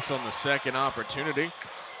miss on the second opportunity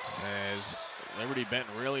as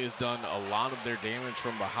Liberty-Benton really has done a lot of their damage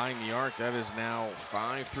from behind the arc. That is now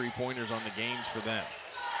 5 three-pointers on the games for them.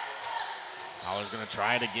 Holler's going to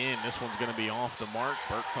try it again. This one's going to be off the mark.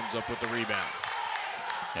 Burke comes up with the rebound.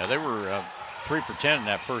 Yeah, they were 3 for 10 in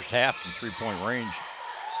that first half from three-point range.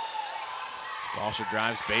 Foster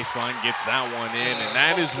drives baseline, gets that one in, and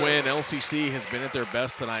that is when LCC has been at their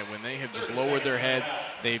best tonight, when they have just lowered their heads,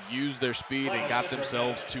 they've used their speed and got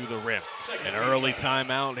themselves to the rim. An early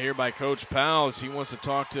timeout here by Coach Powell as he wants to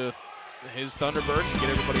talk to his Thunderbirds and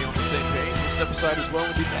get everybody on the same page. We'll step aside as well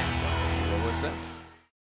and be back. What was that?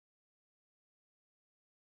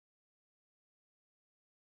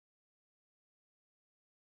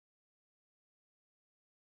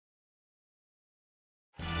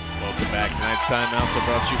 Welcome back. Tonight's timeouts are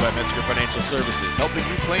brought to you by Metzger Financial Services, helping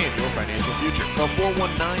you plan your financial future. Call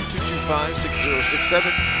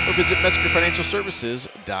 419-225-6067 or visit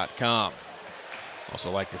MetzgerFinancialServices.com.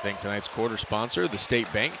 Also like to thank tonight's quarter sponsor, the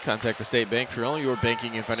State Bank. Contact the State Bank for all your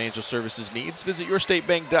banking and financial services needs. Visit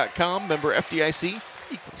yourstatebank.com, member FDIC,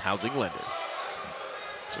 equal housing lender.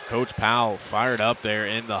 So Coach Powell fired up there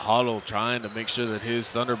in the huddle, trying to make sure that his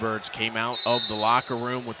Thunderbirds came out of the locker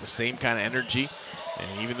room with the same kind of energy.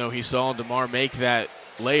 And even though he saw DeMar make that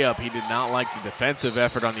layup, he did not like the defensive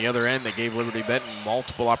effort on the other end that gave Liberty-Benton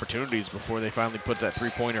multiple opportunities before they finally put that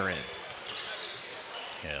three-pointer in.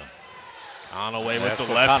 Yeah. Conaway with the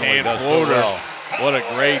left-hand floater. Well. What a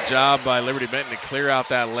great job by Liberty-Benton to clear out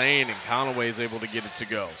that lane, and Conaway is able to get it to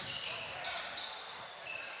go.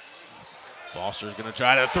 Foster's going to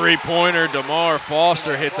try the three-pointer. DeMar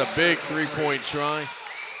Foster hits a big three-point try.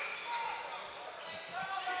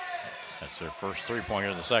 That's their first three-pointer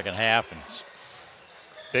of the second half, and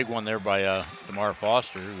big one there by DeMar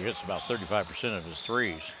Foster, who hits about 35% of his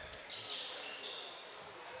threes.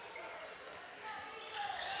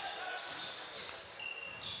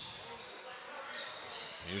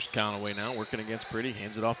 Here's Conaway now working against Pretty.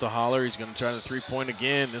 Hands it off to Holler. He's going to try the three-point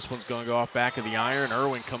again. This one's going to go off back of the iron.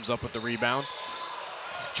 Irwin comes up with the rebound.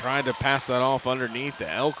 Tried to pass that off underneath to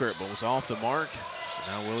Elkert, but was off the mark.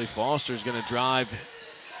 So now Willie Foster's going to drive.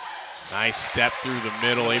 Nice step through the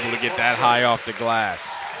middle, able to get that high off the glass.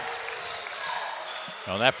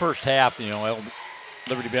 Now, that first half,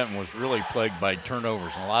 Liberty-Benton was really plagued by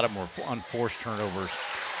turnovers, and a lot of them were unforced turnovers.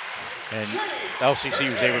 And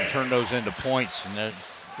LCC was able to turn those into points, and it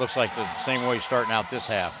looks like the same way starting out this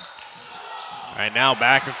half. All right, now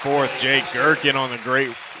back and forth. Jake Gherkin on the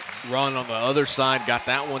great run on the other side. Got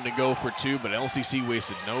that one to go for two, but LCC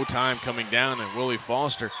wasted no time coming down, and Willie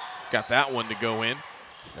Foster got that one to go in.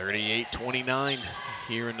 38-29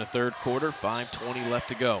 here in the third quarter. 5:20 left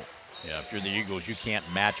to go. Yeah, if you're the Eagles, you can't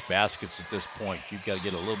match baskets at this point. You've got to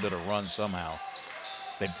get a little bit of run somehow.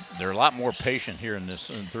 They're a lot more patient here in the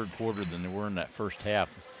third quarter than they were in that first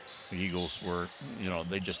half. The Eagles were,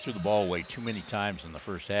 they just threw the ball away too many times in the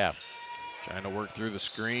first half. Trying to work through the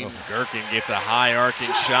screen. Gherkin gets a high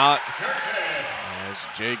arcing shot. As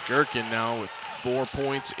Jake Gherkin now with 4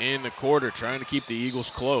 points in the quarter, trying to keep the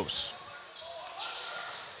Eagles close.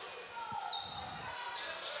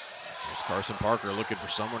 There's Carson Parker looking for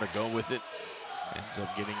someone to go with it. Ends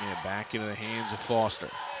up getting it back into the hands of Foster.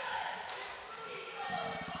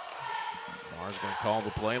 Mar's going to call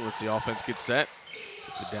the play. Let's the offense get set.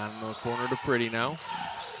 Puts it down in the corner to Pretty now.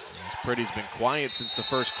 Pretty's been quiet since the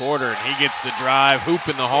first quarter, and he gets the drive, hoop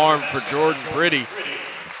in the arm for Jordan Pretty.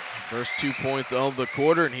 First 2 points of the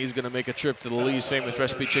quarter, and he's going to make a trip to the Lee's Famous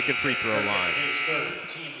Recipe Chicken free throw line.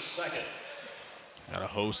 Got a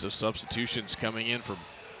host of substitutions coming in for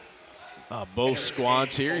both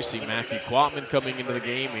squads here. You see Matthew Quatman coming into the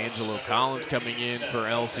game, Angelo Collins coming in for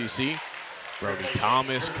LCC. Brody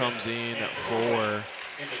Thomas comes in for,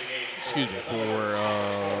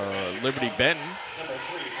 Liberty-Benton.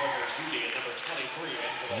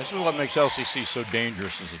 This is what makes LCC so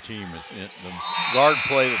dangerous as a team. It's the guard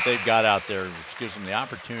play that they've got out there, which gives them the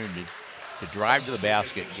opportunity to drive to the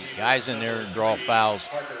basket, get guys in there and draw fouls,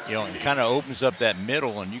 and kind of opens up that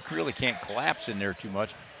middle, and you really can't collapse in there too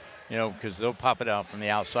much, because they'll pop it out from the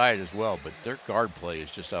outside as well. But their guard play is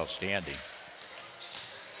just outstanding.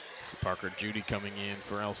 Parker Judy coming in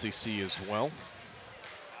for LCC as well.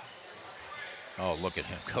 Oh, look at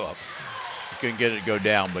him go up. He couldn't get it to go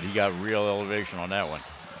down, but he got real elevation on that one.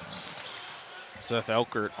 Seth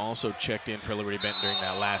Elkert also checked in for Liberty-Benton during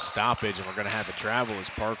that last stoppage, and we're going to have to travel as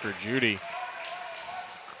Parker Judy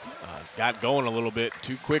got going a little bit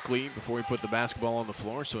too quickly before he put the basketball on the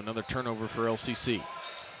floor, so another turnover for LCC.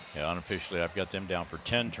 Yeah, unofficially, I've got them down for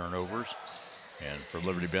 10 turnovers, and for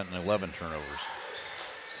Liberty-Benton, 11 turnovers.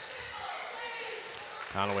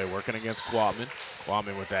 Conaway working against Quatman.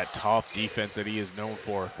 Quatman with that tough defense that he is known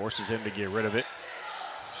for, forces him to get rid of it.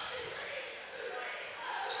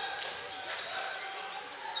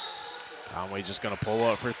 Conway just going to pull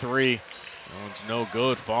up for three. That one's no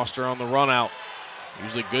good. Foster on the run out.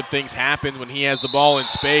 Usually good things happen when he has the ball in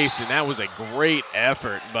space, and that was a great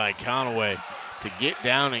effort by Conaway to get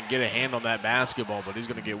down and get a hand on that basketball, but he's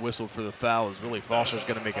going to get whistled for the foul as Willie Foster's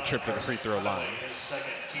going to make a trip to the free throw line.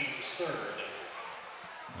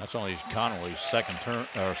 That's only Conaway's second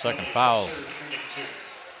foul.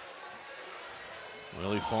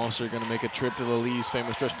 Willie Foster going to make a trip to the Lee's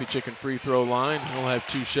Famous Recipe Chicken free throw line. He'll have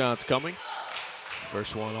 2 shots coming.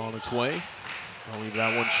 First one on its way. I'll leave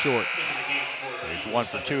that one short. He's 1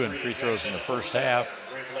 for 2 in free throws in the first half.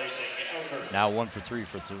 Now 1 for 3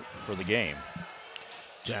 for the game.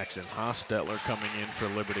 Jackson Hostetler coming in for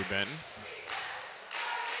Liberty-Benton.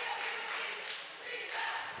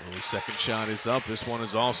 Willie's second shot is up. This one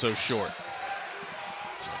is also short.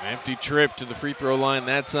 So an empty trip to the free throw line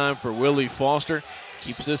that time for Willie Foster.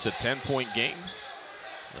 Keeps this a 10-point game.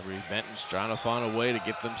 Liberty-Benton's trying to find a way to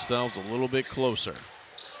get themselves a little bit closer.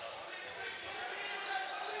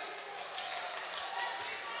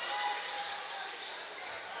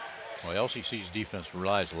 Well, LCC's defense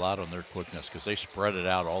relies a lot on their quickness because they spread it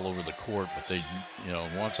out all over the court, but they, you know,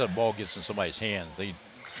 once that ball gets in somebody's hands, they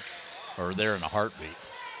are there in a heartbeat.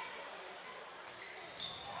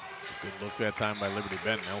 Good look that time by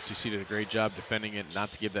Liberty-Benton. LCC did a great job defending it,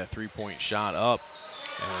 not to give that three-point shot up.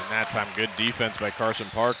 And that time, good defense by Carson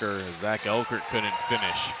Parker as Zach Elkert couldn't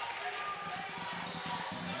finish.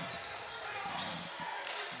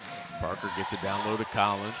 Parker gets it down low to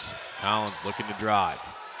Collins. Collins looking to drive.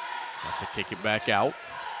 Has to kick it back out.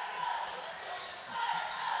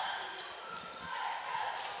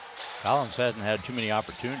 Collins hasn't had too many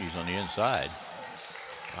opportunities on the inside.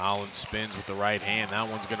 Collins spins with the right hand. That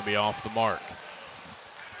one's going to be off the mark.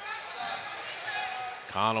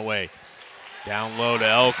 Conaway down low to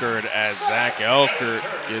Elkert as Zach Elkert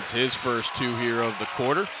gets his first two here of the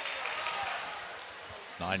quarter.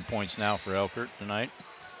 9 points now for Elkert tonight.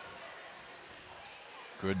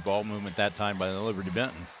 Good ball movement that time by the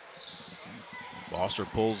Liberty-Benton. Foster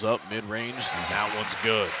pulls up mid-range, and that one's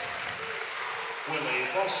good. Willie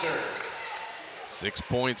Foster. 6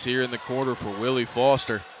 points here in the quarter for Willie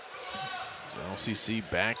Foster. So LCC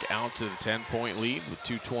back out to the 10-point lead with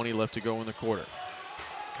 2:20 left to go in the quarter.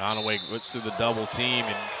 Conaway gets through the double team,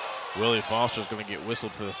 and Willie Foster's going to get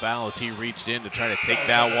whistled for the foul as he reached in to try to take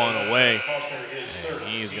that one away. And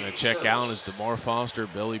he is going to check out as DeMar Foster,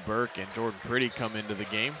 Billy Burke, and Jordan Priddy come into the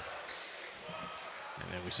game.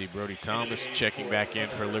 And then we see Brody Thomas checking back in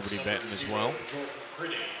for Liberty-Benton as well. Jordan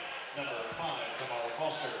Priddy, number 5, DeMar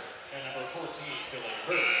Foster, and number 14, Billy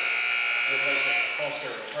Burke. Replacing Foster,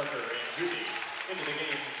 Parker, and Judy. Into the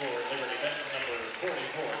game for Liberty-Benton, number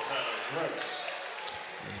 44, Tyler Gross.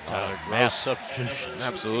 Tyler Mass Gross. substitution.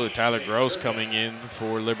 Absolutely. Tyler Gross coming in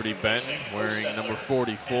for Liberty-Benton wearing number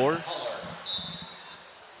 44.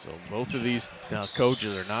 So both of these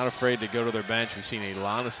coaches are not afraid to go to their bench. We've seen a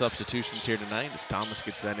lot of substitutions here tonight as Thomas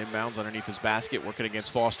gets that inbounds underneath his basket, working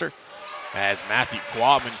against Foster. As Matthew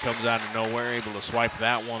Quatman comes out of nowhere, able to swipe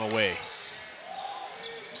that one away.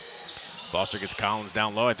 Foster gets Collins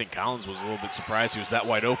down low. I think Collins was a little bit surprised he was that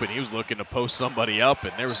wide open. He was looking to post somebody up,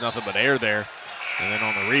 and there was nothing but air there. And then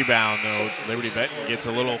on the rebound, though, Liberty-Benton gets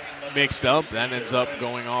a little mixed up. That ends up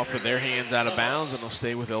going off with their hands out of bounds, and they'll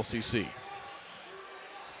stay with LCC.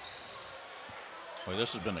 Well,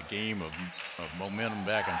 this has been a game of momentum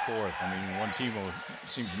back and forth. I mean, one team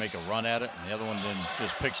seems to make a run at it, and the other one then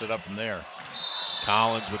just picks it up from there.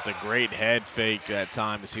 Collins with the great head fake that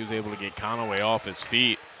time as he was able to get Conaway off his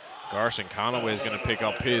feet. Garson Conaway is going to pick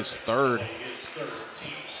up his third. And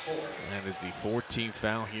that is the 14th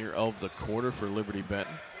foul here of the quarter for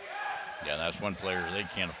Liberty-Benton. Yeah, that's one player they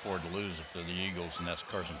can't afford to lose if they're the Eagles, and that's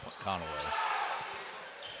Carson Conaway.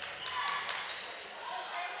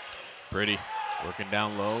 Priddy working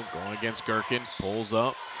down low, going against Gherkin, pulls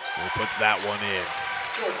up, and puts that one in.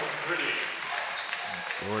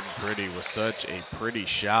 Jordan Priddy with such a pretty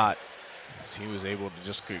shot as he was able to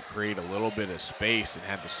just create a little bit of space and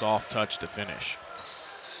had the soft touch to finish.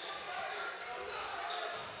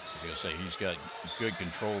 I was going to say, he's got good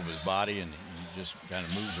control of his body, and he just kind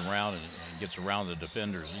of moves around and gets around the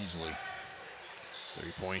defenders easily.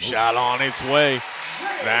 3-point shot on its way.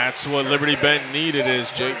 That's what Liberty-Benton needed as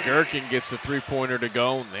Jake Gherkin gets the three-pointer to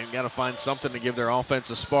go. And they've got to find something to give their offense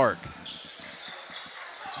a spark.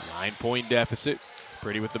 9-point deficit.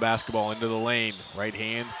 Priddy with the basketball into the lane. Right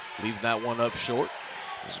hand leaves that one up short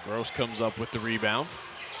as Gross comes up with the rebound.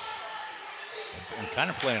 And kind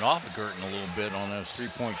of playing off of Gherkin a little bit on those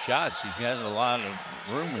three-point shots. He's got a lot of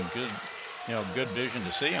room and good vision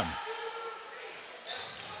to see him.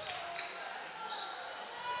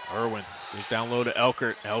 Irwin goes down low to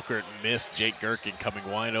Elkert. Elkert missed Jake Gherkin coming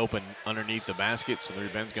wide open underneath the basket, so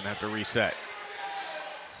Liberty-Benton's going to have to reset.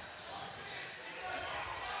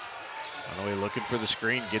 Conaway looking for the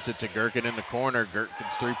screen, gets it to Gherkin in the corner.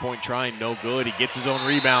 Gherkin's three-point try, no good. He gets his own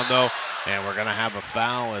rebound, though, and we're going to have a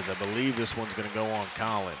foul as I believe this one's going to go on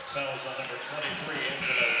Collins. Fouls on number 23,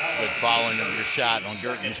 Angelo Collins. Good following of your shot on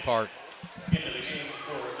Gherkin's part. Into the game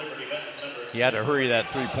for Liberty-Benton, number He had to hurry that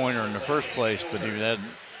three-pointer in the first place, but he had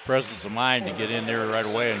presence of mind to get in there right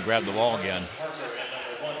away and grab the ball again.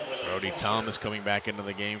 Brody Thomas coming back into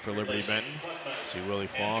the game for Liberty-Benton. See Willie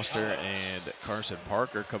Foster and Carson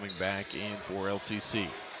Parker coming back in for LCC.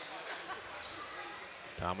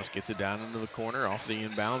 Thomas gets it down into the corner, off the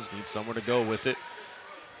inbounds, needs somewhere to go with it.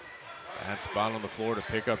 Bad spot on the floor to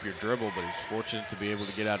pick up your dribble, but he's fortunate to be able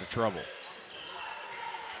to get out of trouble.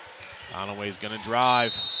 Conaway's gonna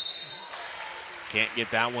drive. Can't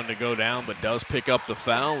get that one to go down, but does pick up the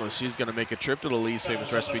foul as she's gonna make a trip to the Lee's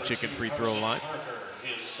Famous Recipe Chicken free throw line.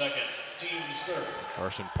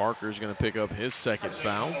 Carson Parker's gonna pick up his second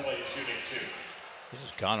foul. This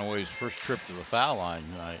is Conaway's first trip to the foul line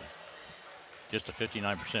tonight. Just a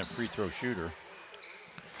 59% free throw shooter.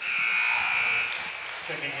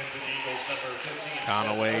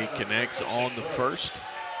 Conaway connects on the first.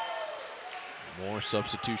 More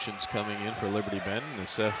substitutions coming in for Liberty-Benton as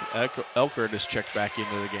Seth Elkert has checked back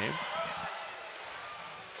into the game.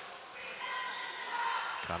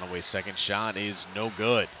 Conaway's second shot is no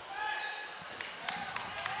good.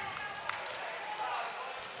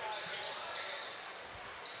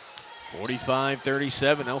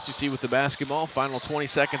 (45-37), LCC with the basketball. Final 20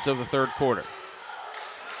 seconds of the third quarter.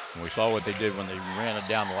 And we saw what they did when they ran it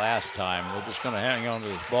down the last time. They're just going to hang on to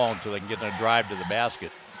this ball until they can get a drive to the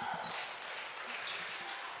basket.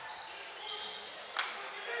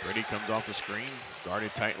 Brady comes off the screen,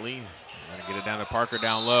 guarded tightly. Going to get it down to Parker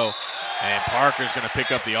down low. And Parker's going to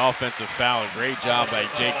pick up the offensive foul. Great job by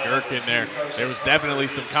Jake Gherkin there. There was definitely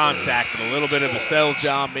some contact, but a little bit of a sell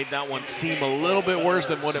job made that one seem a little bit worse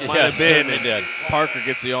than what it might have been. It did. Parker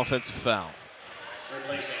gets the offensive foul.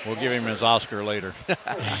 We'll give him his Oscar later.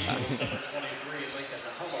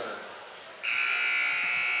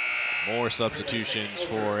 More substitutions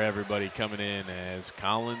for everybody coming in as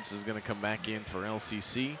Collins is going to come back in for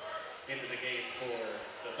LCC. Into the game for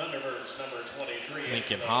the Thunderbirds, number 23.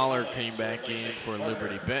 Lincoln Holler came back in for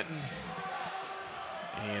Liberty-Benton.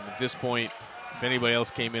 And at this point, if anybody else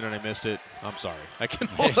came in and I missed it, I'm sorry. I can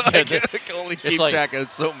only keep track of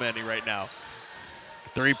so many right now.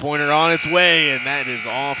 Three-pointer on its way, and that is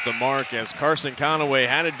off the mark as Carson Conaway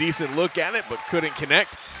had a decent look at it but couldn't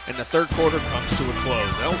connect. And the third quarter comes to a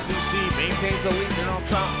close. LCC maintains the lead. They're on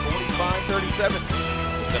top, 45-37. We'll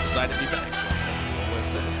step aside and be back.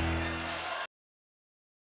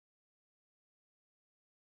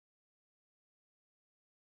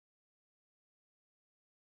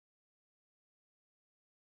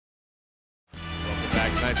 Welcome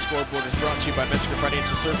back. Tonight's scoreboard is brought to you by Metzger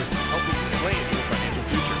Financial Services, helping you plan your financial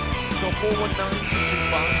future. Call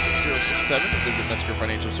 419-225-6067 and visit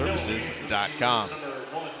MetzgerFinancialServices.com.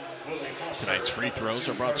 Tonight's free throws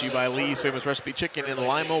are brought to you by Lee's Famous Recipe Chicken in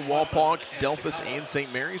Lima, Walpaug, Delphus, and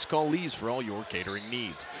St. Mary's. Call Lee's for all your catering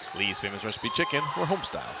needs. Lee's Famous Recipe Chicken, where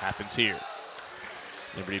homestyle happens here.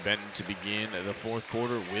 Liberty-Benton to begin the fourth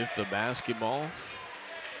quarter with the basketball.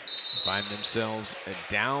 Finds themselves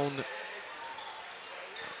down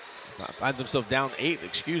 8,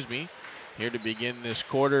 here to begin this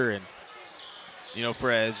quarter. And, you know,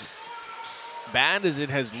 for as bad as it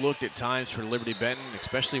has looked at times for Liberty-Benton,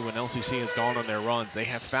 especially when LCC has gone on their runs, they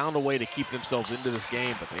have found a way to keep themselves into this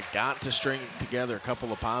game, but they've got to string together a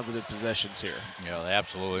couple of positive possessions here. Yeah,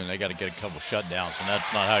 absolutely, and they got to get a couple shutdowns, and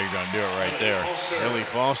that's not how you're going to do it right there. Billy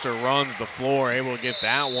Foster runs the floor, able to get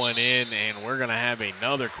that one in, and we're going to have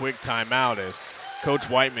another quick timeout as Coach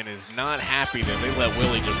Whiteman is not happy that they let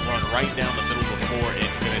Willie just run right down the middle of the floor and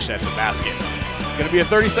finish at the basket. Going to be a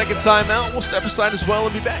 30-second timeout. We'll step aside as well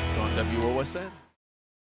and be back on WOSN.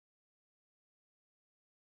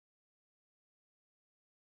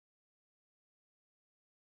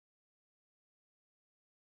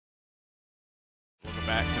 Welcome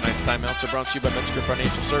back. Tonight's timeouts are brought to you by Metzger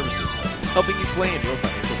Financial Services, helping you plan your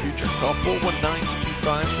financial future. Call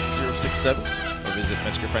 419-225-6067 or visit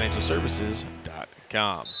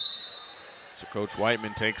MetzgerFinancialServices.com. So Coach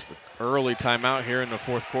Whiteman takes the early timeout here in the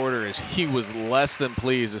fourth quarter as he was less than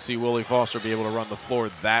pleased to see Willie Foster be able to run the floor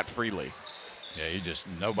that freely. Yeah,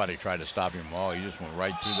 nobody tried to stop him all. He just went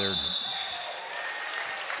right through there.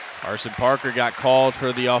 Carson Parker got called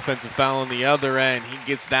for the offensive foul on the other end. He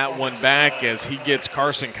gets that one back as he gets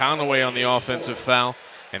Carson Conaway on the offensive foul.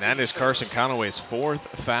 And that is Carson Conaway's fourth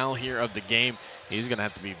foul here of the game. He's going to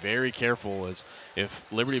have to be very careful as if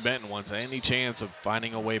Liberty-Benton wants any chance of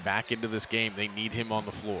finding a way back into this game, they need him on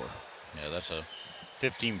the floor. Yeah, that's a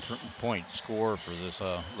 15-point score for this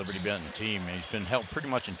Liberty-Benton team. And he's been held pretty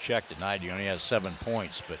much in check tonight. He only has 7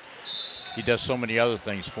 points, but he does so many other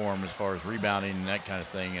things for him as far as rebounding and that kind of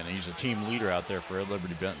thing. And he's a team leader out there for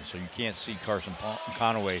Liberty-Benton, so you can't see Carson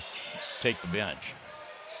Conaway take the bench.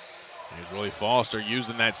 Here's Willie Foster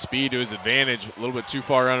using that speed to his advantage. A little bit too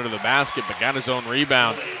far under the basket, but got his own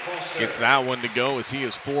rebound. Gets that one to go as he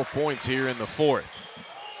has 4 points here in the fourth.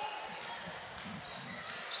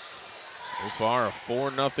 So far, a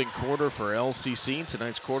 4-0 quarter for LCC.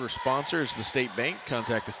 Tonight's quarter sponsor is the State Bank.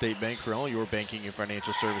 Contact the State Bank for all your banking and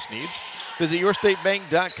financial service needs. Visit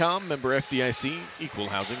yourstatebank.com, member FDIC, equal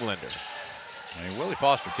housing lender. I mean, Willie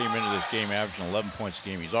Foster came into this game averaging 11 points a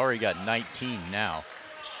game. He's already got 19 now.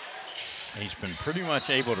 He's been pretty much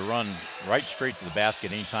able to run right straight to the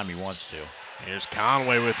basket anytime he wants to. Here's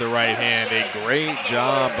Conway with the right hand. A great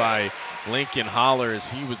job by Lincoln Holler as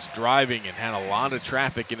he was driving and had a lot of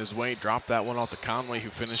traffic in his way. Dropped that one off to Conway,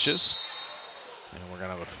 who finishes. And we're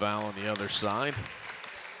going to have a foul on the other side.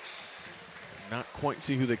 Not quite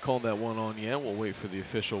see who they called that one on yet. We'll wait for the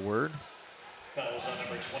official word. Fouls on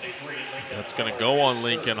number 23, Lincoln. That's going to go on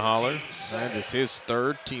Lincoln Holler. That is his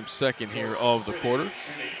third, team second here of the quarter.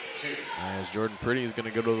 As Jordan Pretty is going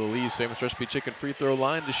to go to the Lee's Famous Recipe Chicken free throw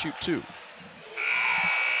line to shoot 2.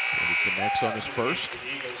 He connects on his first. The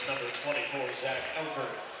Eagles number 24, Zach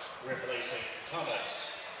Elbert, replacing Thomas.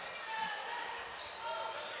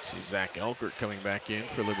 See Zach Elkert coming back in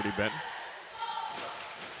for Liberty-Benton.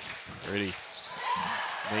 Pretty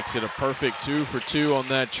makes it a perfect 2 for 2 on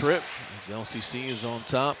that trip as LCC is on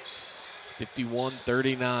top,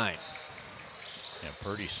 51-39. Yeah,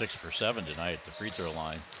 Purdy 6 for 7 tonight at the free throw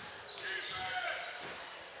line.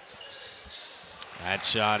 That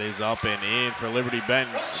shot is up and in for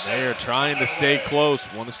Liberty-Benton. They are trying to stay close,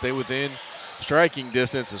 want to stay within striking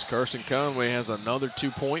distance as Carson Conway has another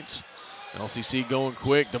 2 points. LCC going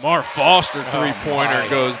quick. DeMar Foster three-pointer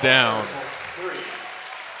goes down.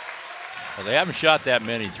 Well, they haven't shot that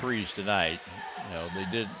many threes tonight. You know, they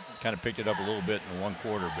did kind of pick it up a little bit in the one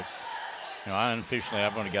quarter, but you know, unofficially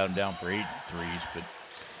I've only got them down for 8 threes. But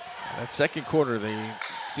that second quarter, they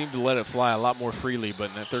seemed to let it fly a lot more freely, but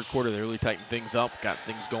in that third quarter, they really tightened things up, got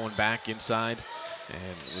things going back inside,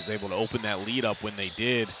 and was able to open that lead up when they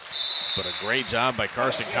did. But a great job by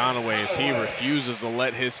Carson Conway as he refuses to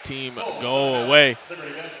let his team go away.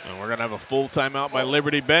 And we're going to have a full timeout by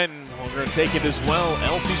Liberty-Benton. We're going to take it as well.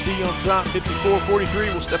 LCC on top,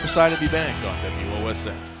 54-43. We'll step aside and be back on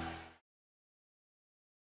WOSN.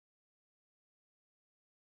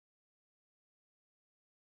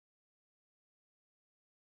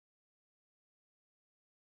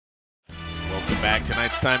 Welcome back.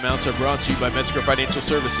 Tonight's timeouts are brought to you by Metzger Financial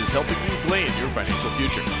Services, helping you plan your financial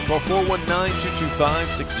future. Call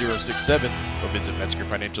 419-225-6067 or visit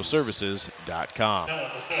MetzgerFinancialServices.com.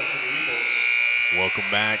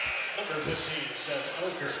 Welcome back to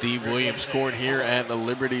Steve Williams Court here at the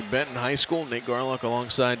Liberty-Benton High School. Nate Garlock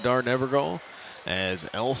alongside Dar Nevergall as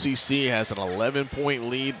LCC has an 11-point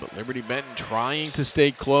lead, but Liberty-Benton trying to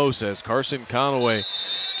stay close as Carson Conway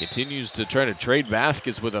continues to try to trade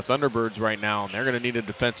baskets with the Thunderbirds right now, and they're going to need a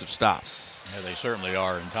defensive stop. yeah, they certainly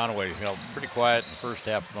are. And Conway held pretty quiet in the first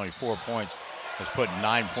half, only 4 points. Has put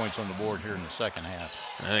 9 points on the board here in the second half.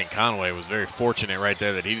 I think Conway was very fortunate right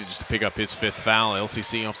there that he did just to pick up his 5th foul.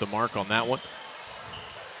 LCC off the mark on that one.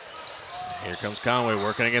 Here comes Conway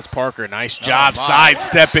working against Parker. Nice job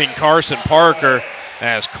sidestepping Carson Parker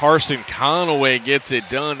as Carson Conway gets it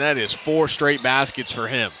done. That is 4 straight baskets for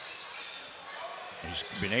him. He's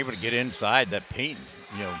been able to get inside that paint,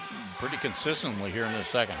 you know, pretty consistently here in the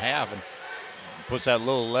second half, and puts that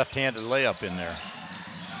little left-handed layup in there.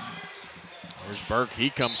 There's Burke. He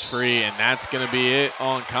comes free, and that's going to be it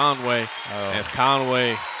on Conway. As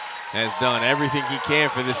Conway has done everything he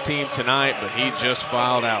can for this team tonight, but he just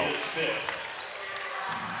fouled out.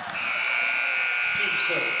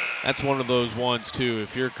 That's one of those ones, too.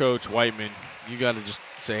 If you're Coach Whiteman, you got to just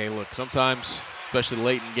say, hey, look, sometimes, especially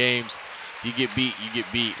late in games, if you get beat, you get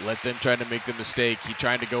beat. Let them try to make the mistake. He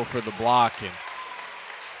tried to go for the block, and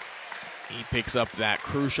he picks up that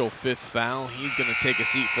crucial 5th foul. He's going to take a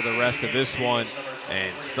seat for the rest of this one,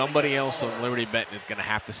 and somebody else on Liberty-Benton is going to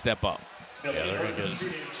have to step up. Yeah, they're going to get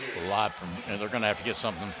a lot from, and they're going to have to get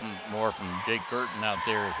something more from Jake Curtin out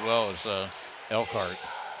there as well as Elkhart.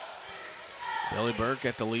 Billy Burke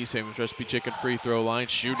at the Lee's Famous Recipe Chicken free throw line,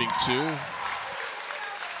 shooting 2.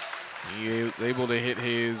 He is able to hit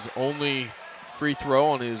his only free throw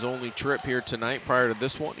on his only trip here tonight prior to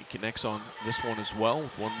this one. He connects on this one as well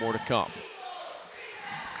with 1 more to come.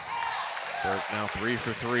 Burke now 3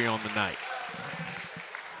 for 3 on the night.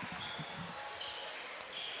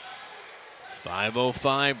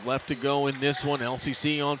 5:05 left to go in this one.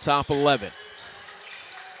 LCC on top 11.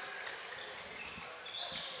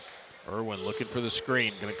 Irwin looking for the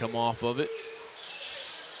screen, going to come off of it.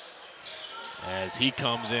 As he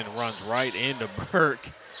comes in, runs right into Burke.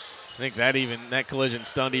 I think that collision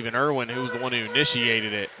stunned even Irwin, who was the one who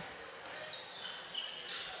initiated it.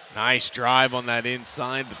 Nice drive on that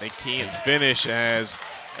inside, but they can't finish as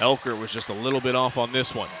Elkert was just a little bit off on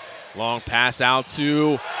this one. Long pass out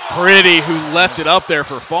to Pretty, who left it up there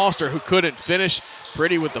for Foster, who couldn't finish.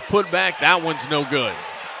 Pretty with the putback. That one's no good.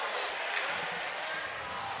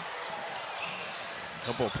 A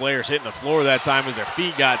couple of players hitting the floor that time as their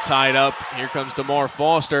feet got tied up. Here comes DeMar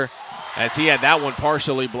Foster as he had that one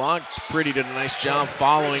partially blocked. Pretty did a nice job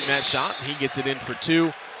following that shot. He gets it in for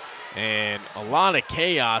 2. And a lot of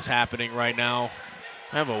chaos happening right now.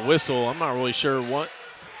 I have a whistle. I'm not really sure what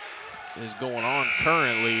is going on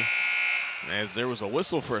currently, as there was a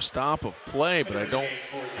whistle for a stop of play, but I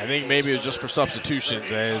think maybe it was just for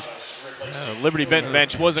substitutions, as Liberty-Benton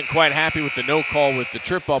bench wasn't quite happy with the no call with the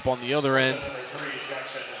trip up on the other end.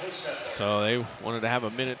 So they wanted to have a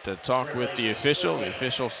minute to talk with the official. The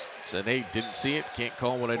official said, hey, didn't see it, can't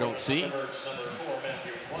call what I don't see.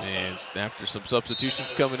 And after some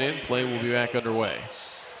substitutions coming in, play will be back underway.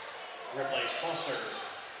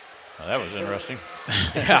 Oh, that was interesting.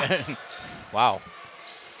 Yeah. Wow.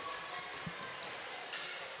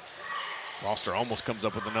 Foster almost comes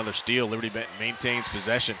up with another steal. Liberty-Benton maintains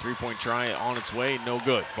possession. 3-point try on its way, no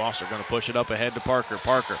good. Foster going to push it up ahead to Parker.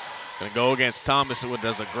 Parker going to go against Thomas, who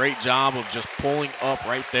does a great job of just pulling up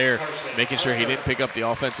right there, making sure he didn't pick up the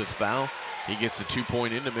offensive foul. He gets the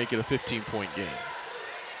 2-point in to make it a 15-point game.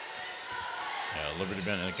 Yeah,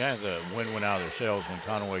 Liberty-Benton, the kind of the wind went out of their sails when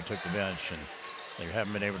Conway took the bench, and they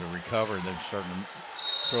haven't been able to recover. They're starting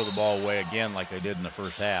to throw the ball away again like they did in the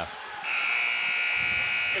first half.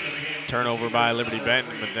 Turnover by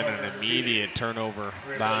Liberty-Benton, but then an immediate turnover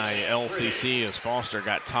by LCC as Foster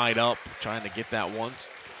got tied up trying to get that once.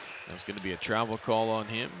 That was going to be a travel call on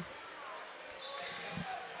him.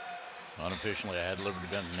 Unofficially, I had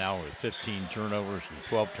Liberty-Benton now with 15 turnovers and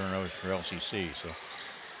 12 turnovers for LCC. So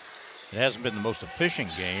it hasn't been the most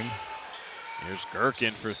efficient game. Here's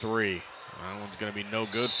Gherkin for 3. That one's going to be no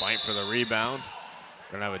good. Fight for the rebound.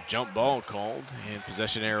 Going to have a jump ball called, and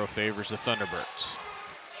possession arrow favors the Thunderbirds.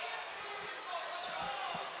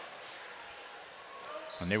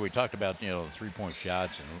 And then we talked about, the 3-point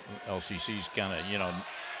shots, and LCC's kind of,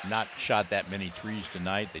 not shot that many threes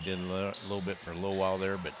tonight. They did a little bit for a little while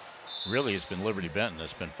there, but really it's been Liberty-Benton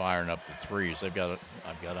that's been firing up the threes. I've got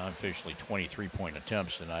unofficially 23-point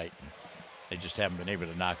attempts tonight, and they just haven't been able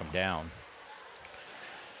to knock them down.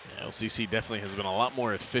 Yeah, LCC definitely has been a lot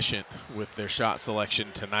more efficient with their shot selection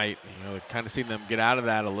tonight. Kind of seen them get out of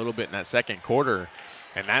that a little bit in that second quarter,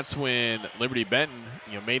 and that's when Liberty-Benton,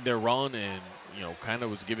 made their run and kind of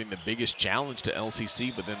was giving the biggest challenge to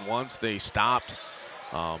LCC. But then once they stopped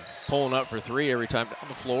pulling up for 3 every time down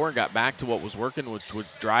the floor and got back to what was working, which was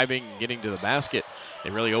driving and getting to the basket, they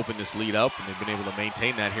really opened this lead up, and they've been able to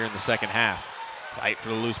maintain that here in the second half. Fight for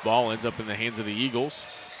the loose ball ends up in the hands of the Eagles.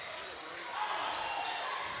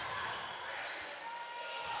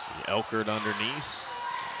 See Elkert underneath.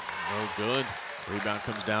 No good. Rebound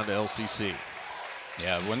comes down to LCC.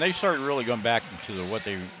 Yeah, when they started really going back into what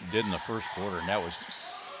they did in the first quarter, and that was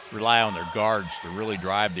rely on their guards to really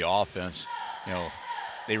drive the offense,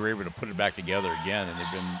 they were able to put it back together again, and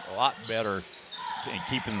they've been a lot better in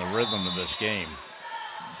keeping the rhythm of this game.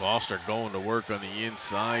 Foster going to work on the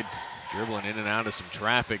inside, dribbling in and out of some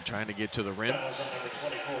traffic, trying to get to the rim.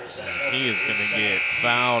 And he is going to get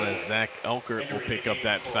fouled as Zach Elkert will pick up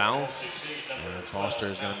that foul. And Foster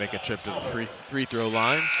is going to make a trip to the free throw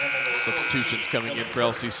line. Substitutions coming in for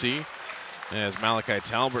LCC as Malachi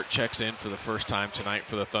Talbert checks in for the first time tonight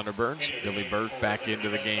for the Thunderbirds. Billy Burke back into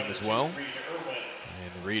the game as well.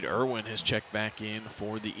 And Reed Irwin has checked back in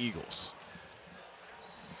for the Eagles.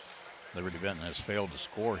 Liberty-Benton has failed to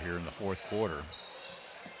score here in the fourth quarter.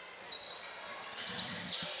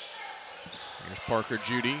 Here's Parker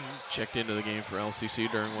Judy, checked into the game for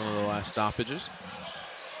LCC during one of the last stoppages.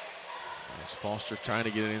 As Foster's trying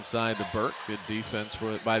to get it inside the Burke. Good defense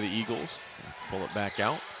by the Eagles. Pull it back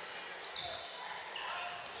out.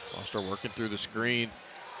 Foster working through the screen.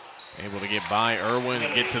 Able to get by Irwin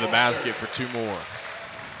and get to the basket for 2 more.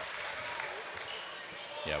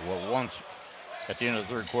 Yeah, well, once at the end of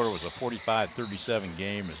the third quarter was a 45-37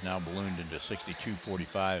 game, is now ballooned into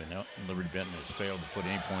 62-45, and Liberty-Benton has failed to put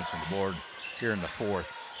any points on the board here in the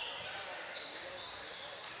fourth.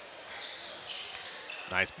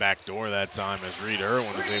 Nice back door that time as Reed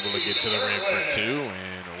Irwin was able to get to the rim for 2,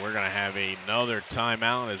 and we're going to have another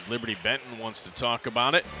timeout as Liberty-Benton wants to talk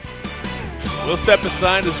about it. We'll step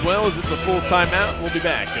aside as well as it's a full timeout. We'll be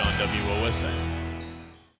back on WOSN.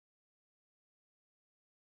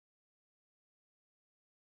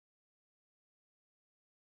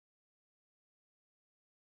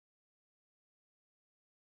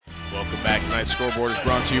 Welcome back to tonight's scoreboard is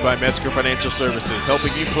brought to you by Metzger Financial Services,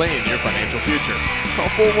 helping you plan your financial future. Call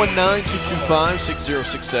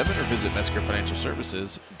 419-225-6067 or visit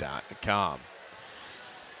MetzgerFinancialServices.com.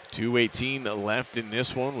 2:18 left in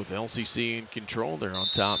this one with LCC in control. They're on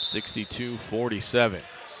top 62-47.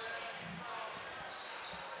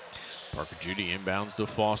 Parker Judy inbounds to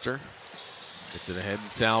Foster. Gets it ahead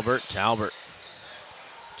to Talbert. Talbert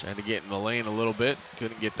trying to get in the lane a little bit.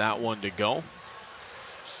 Couldn't get that one to go.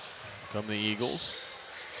 Come the Eagles.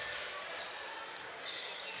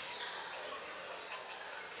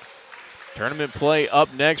 Tournament play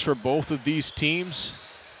up next for both of these teams,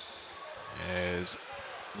 as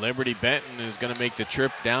Liberty-Benton is going to make the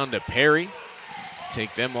trip down to Perry.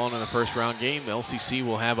 Take them on in the first round game. LCC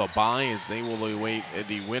will have a bye as they will await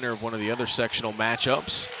the winner of one of the other sectional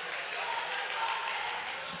matchups.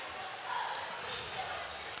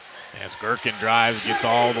 As Gherkin drives, gets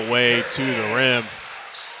all the way to the rim.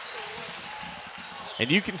 And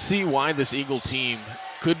you can see why this Eagle team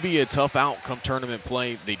could be a tough outcome tournament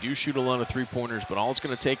play. They do shoot a lot of three-pointers, but all it's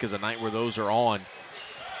going to take is a night where those are on.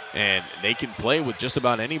 And they can play with just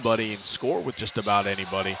about anybody and score with just about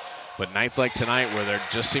anybody. But nights like tonight where they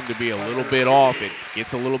just seem to be a little bit off, it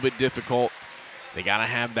gets a little bit difficult. They got to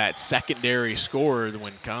have that secondary scorer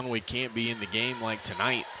when Conway can't be in the game like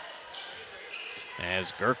tonight.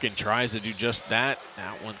 As Gherkin tries to do just that,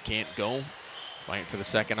 that one can't go. Fight for the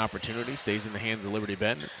second opportunity, stays in the hands of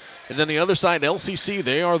Liberty-Benton. And then the other side, LCC,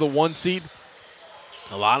 they are the 1 seed.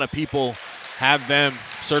 A lot of people have them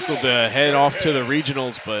circled to head off to the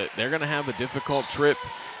regionals, but they're going to have a difficult trip.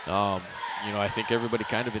 You know, I think everybody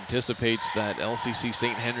kind of anticipates that LCC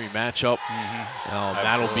St. Henry matchup.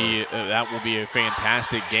 That will be a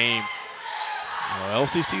fantastic game.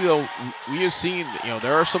 LCC, though, we have seen,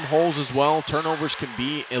 there are some holes as well. Turnovers can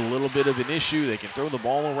be a little bit of an issue. They can throw the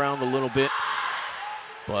ball around a little bit.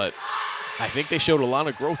 But I think they showed a lot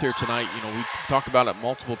of growth here tonight. We talked about it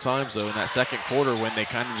multiple times, though, in that second quarter when they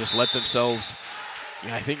kind of just let themselves,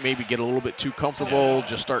 I think maybe get a little bit too comfortable,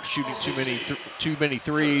 just start shooting too many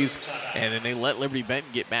threes, and then they let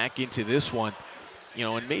Liberty-Benton get back into this one.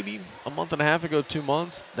 And maybe a month and a half ago, 2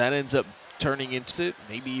 months, that ends up turning into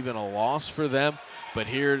maybe even a loss for them. But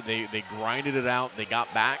here they grinded it out. They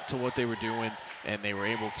got back to what they were doing, and they were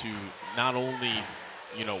able to not only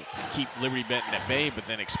keep Liberty-Benton at bay, but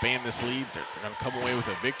then expand this lead. They're going to come away with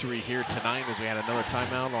a victory here tonight as we had another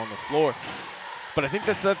timeout on the floor. But I think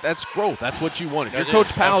that's growth. That's what you want. If you're Coach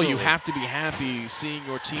Powell, you have to be happy seeing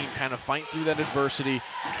your team kind of fight through that adversity,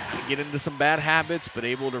 kind of get into some bad habits, but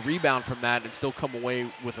able to rebound from that and still come away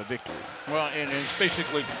with a victory. Well, and it's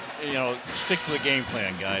basically, stick to the game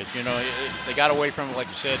plan, guys. They got away from it, like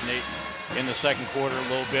you said, Nate, in the second quarter a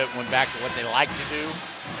little bit, went back to what they like to do.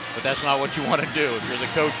 But that's not what you want to do. If you're the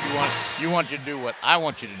coach, you want to do what I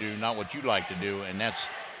want you to do, not what you like to do. And that's,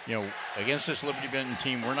 against this Liberty-Benton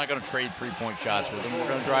team, we're not going to trade three-point shots with them. We're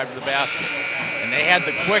going to drive to the basket. And they had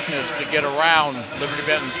the quickness to get around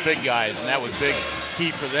Liberty-Benton's big guys, and that was big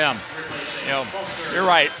key for them. You're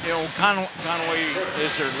right. Conway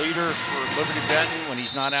is their leader for Liberty-Benton. When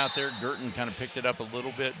he's not out there, Girton kind of picked it up a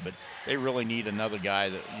little bit, but they really need another guy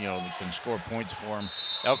that, that can score points for them.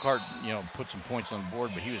 Elkhart, put some points on the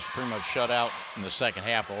board, but he was pretty much shut out in the second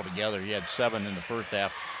half altogether. He had 7 in the first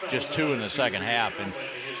half, just 2 in the second half. And,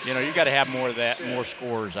 you got to have more of that, more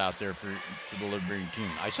scorers out there for the Liberty team.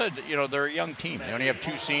 I said, they're a young team. They only have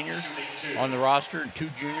 2 seniors on the roster, and 2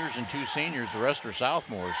 juniors and 2 seniors. The rest are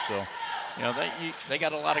sophomores. So, they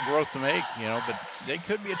got a lot of growth to make, but they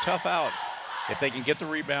could be a tough out. If they can get the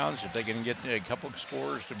rebounds, if they can get a couple of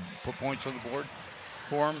scorers to put points on the board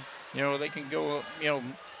for them, they can go,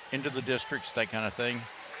 into the districts, that kind of thing.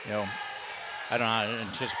 I don't know,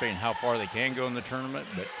 anticipating how far they can go in the tournament,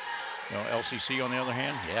 but LCC on the other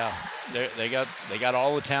hand, yeah, they got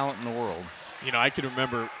all the talent in the world. I can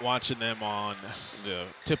remember watching them on the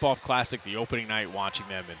Tip-Off Classic, the opening night, watching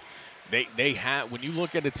them, and they have, when you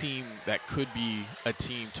look at a team that could be a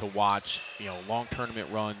team to watch, long tournament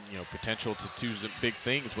run, potential to do the big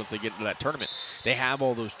things once they get into that tournament, they have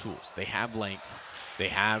all those tools. They have length, they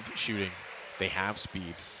have shooting, they have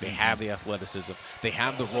speed, they have the athleticism, they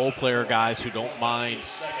have the role player guys who don't mind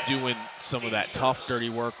doing some of that tough, dirty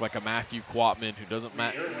work, like a Matthew Quatman who doesn't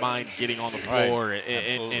mind getting on the floor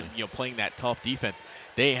and playing that tough defense.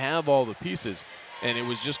 They have all the pieces. And it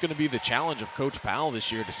was just going to be the challenge of Coach Powell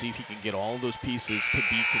this year to see if he can get all those pieces to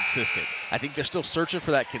be consistent. I think they're still searching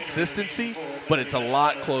for that consistency, but it's a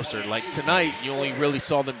lot closer. Like tonight, you only really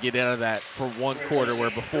saw them get out of that for 1 quarter,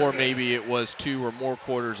 where before maybe it was 2 or more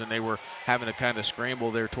quarters and they were having to kind of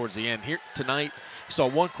scramble there towards the end. Here tonight, you saw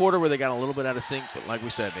 1 quarter where they got a little bit out of sync, but like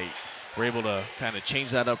we said, were able to kind of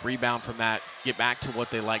change that up, rebound from that, get back to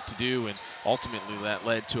what they like to do, and ultimately that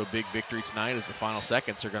led to a big victory tonight as the final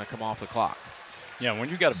seconds are going to come off the clock. Yeah, when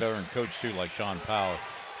you got a veteran coach too like Sean Powell,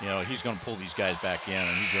 you know, he's going to pull these guys back in,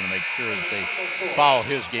 and he's going to make sure that they follow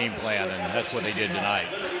his game plan, and that's what they did tonight.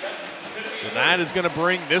 So that is going to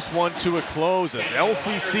bring this one to a close as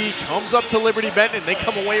LCC comes up to Liberty-Benton, and they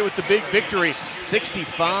come away with the big victory,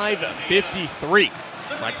 65-53.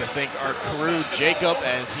 I'd like to thank our crew, Jacob,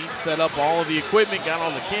 as he set up all of the equipment, got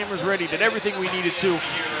all the cameras ready, did everything we needed to.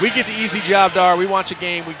 We get the easy job, Dar. We watch a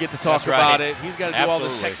game, we get to talk about it. He's got to do all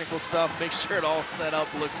this technical stuff, make sure it all set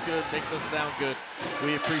up, looks good, makes us sound good.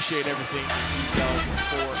 We appreciate everything he does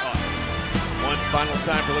for us. One final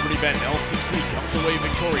time for Liberty-Benton. LCC comes away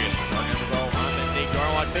victorious. I'm Nate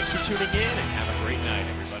Garlock. Thanks for tuning in, and have a great night.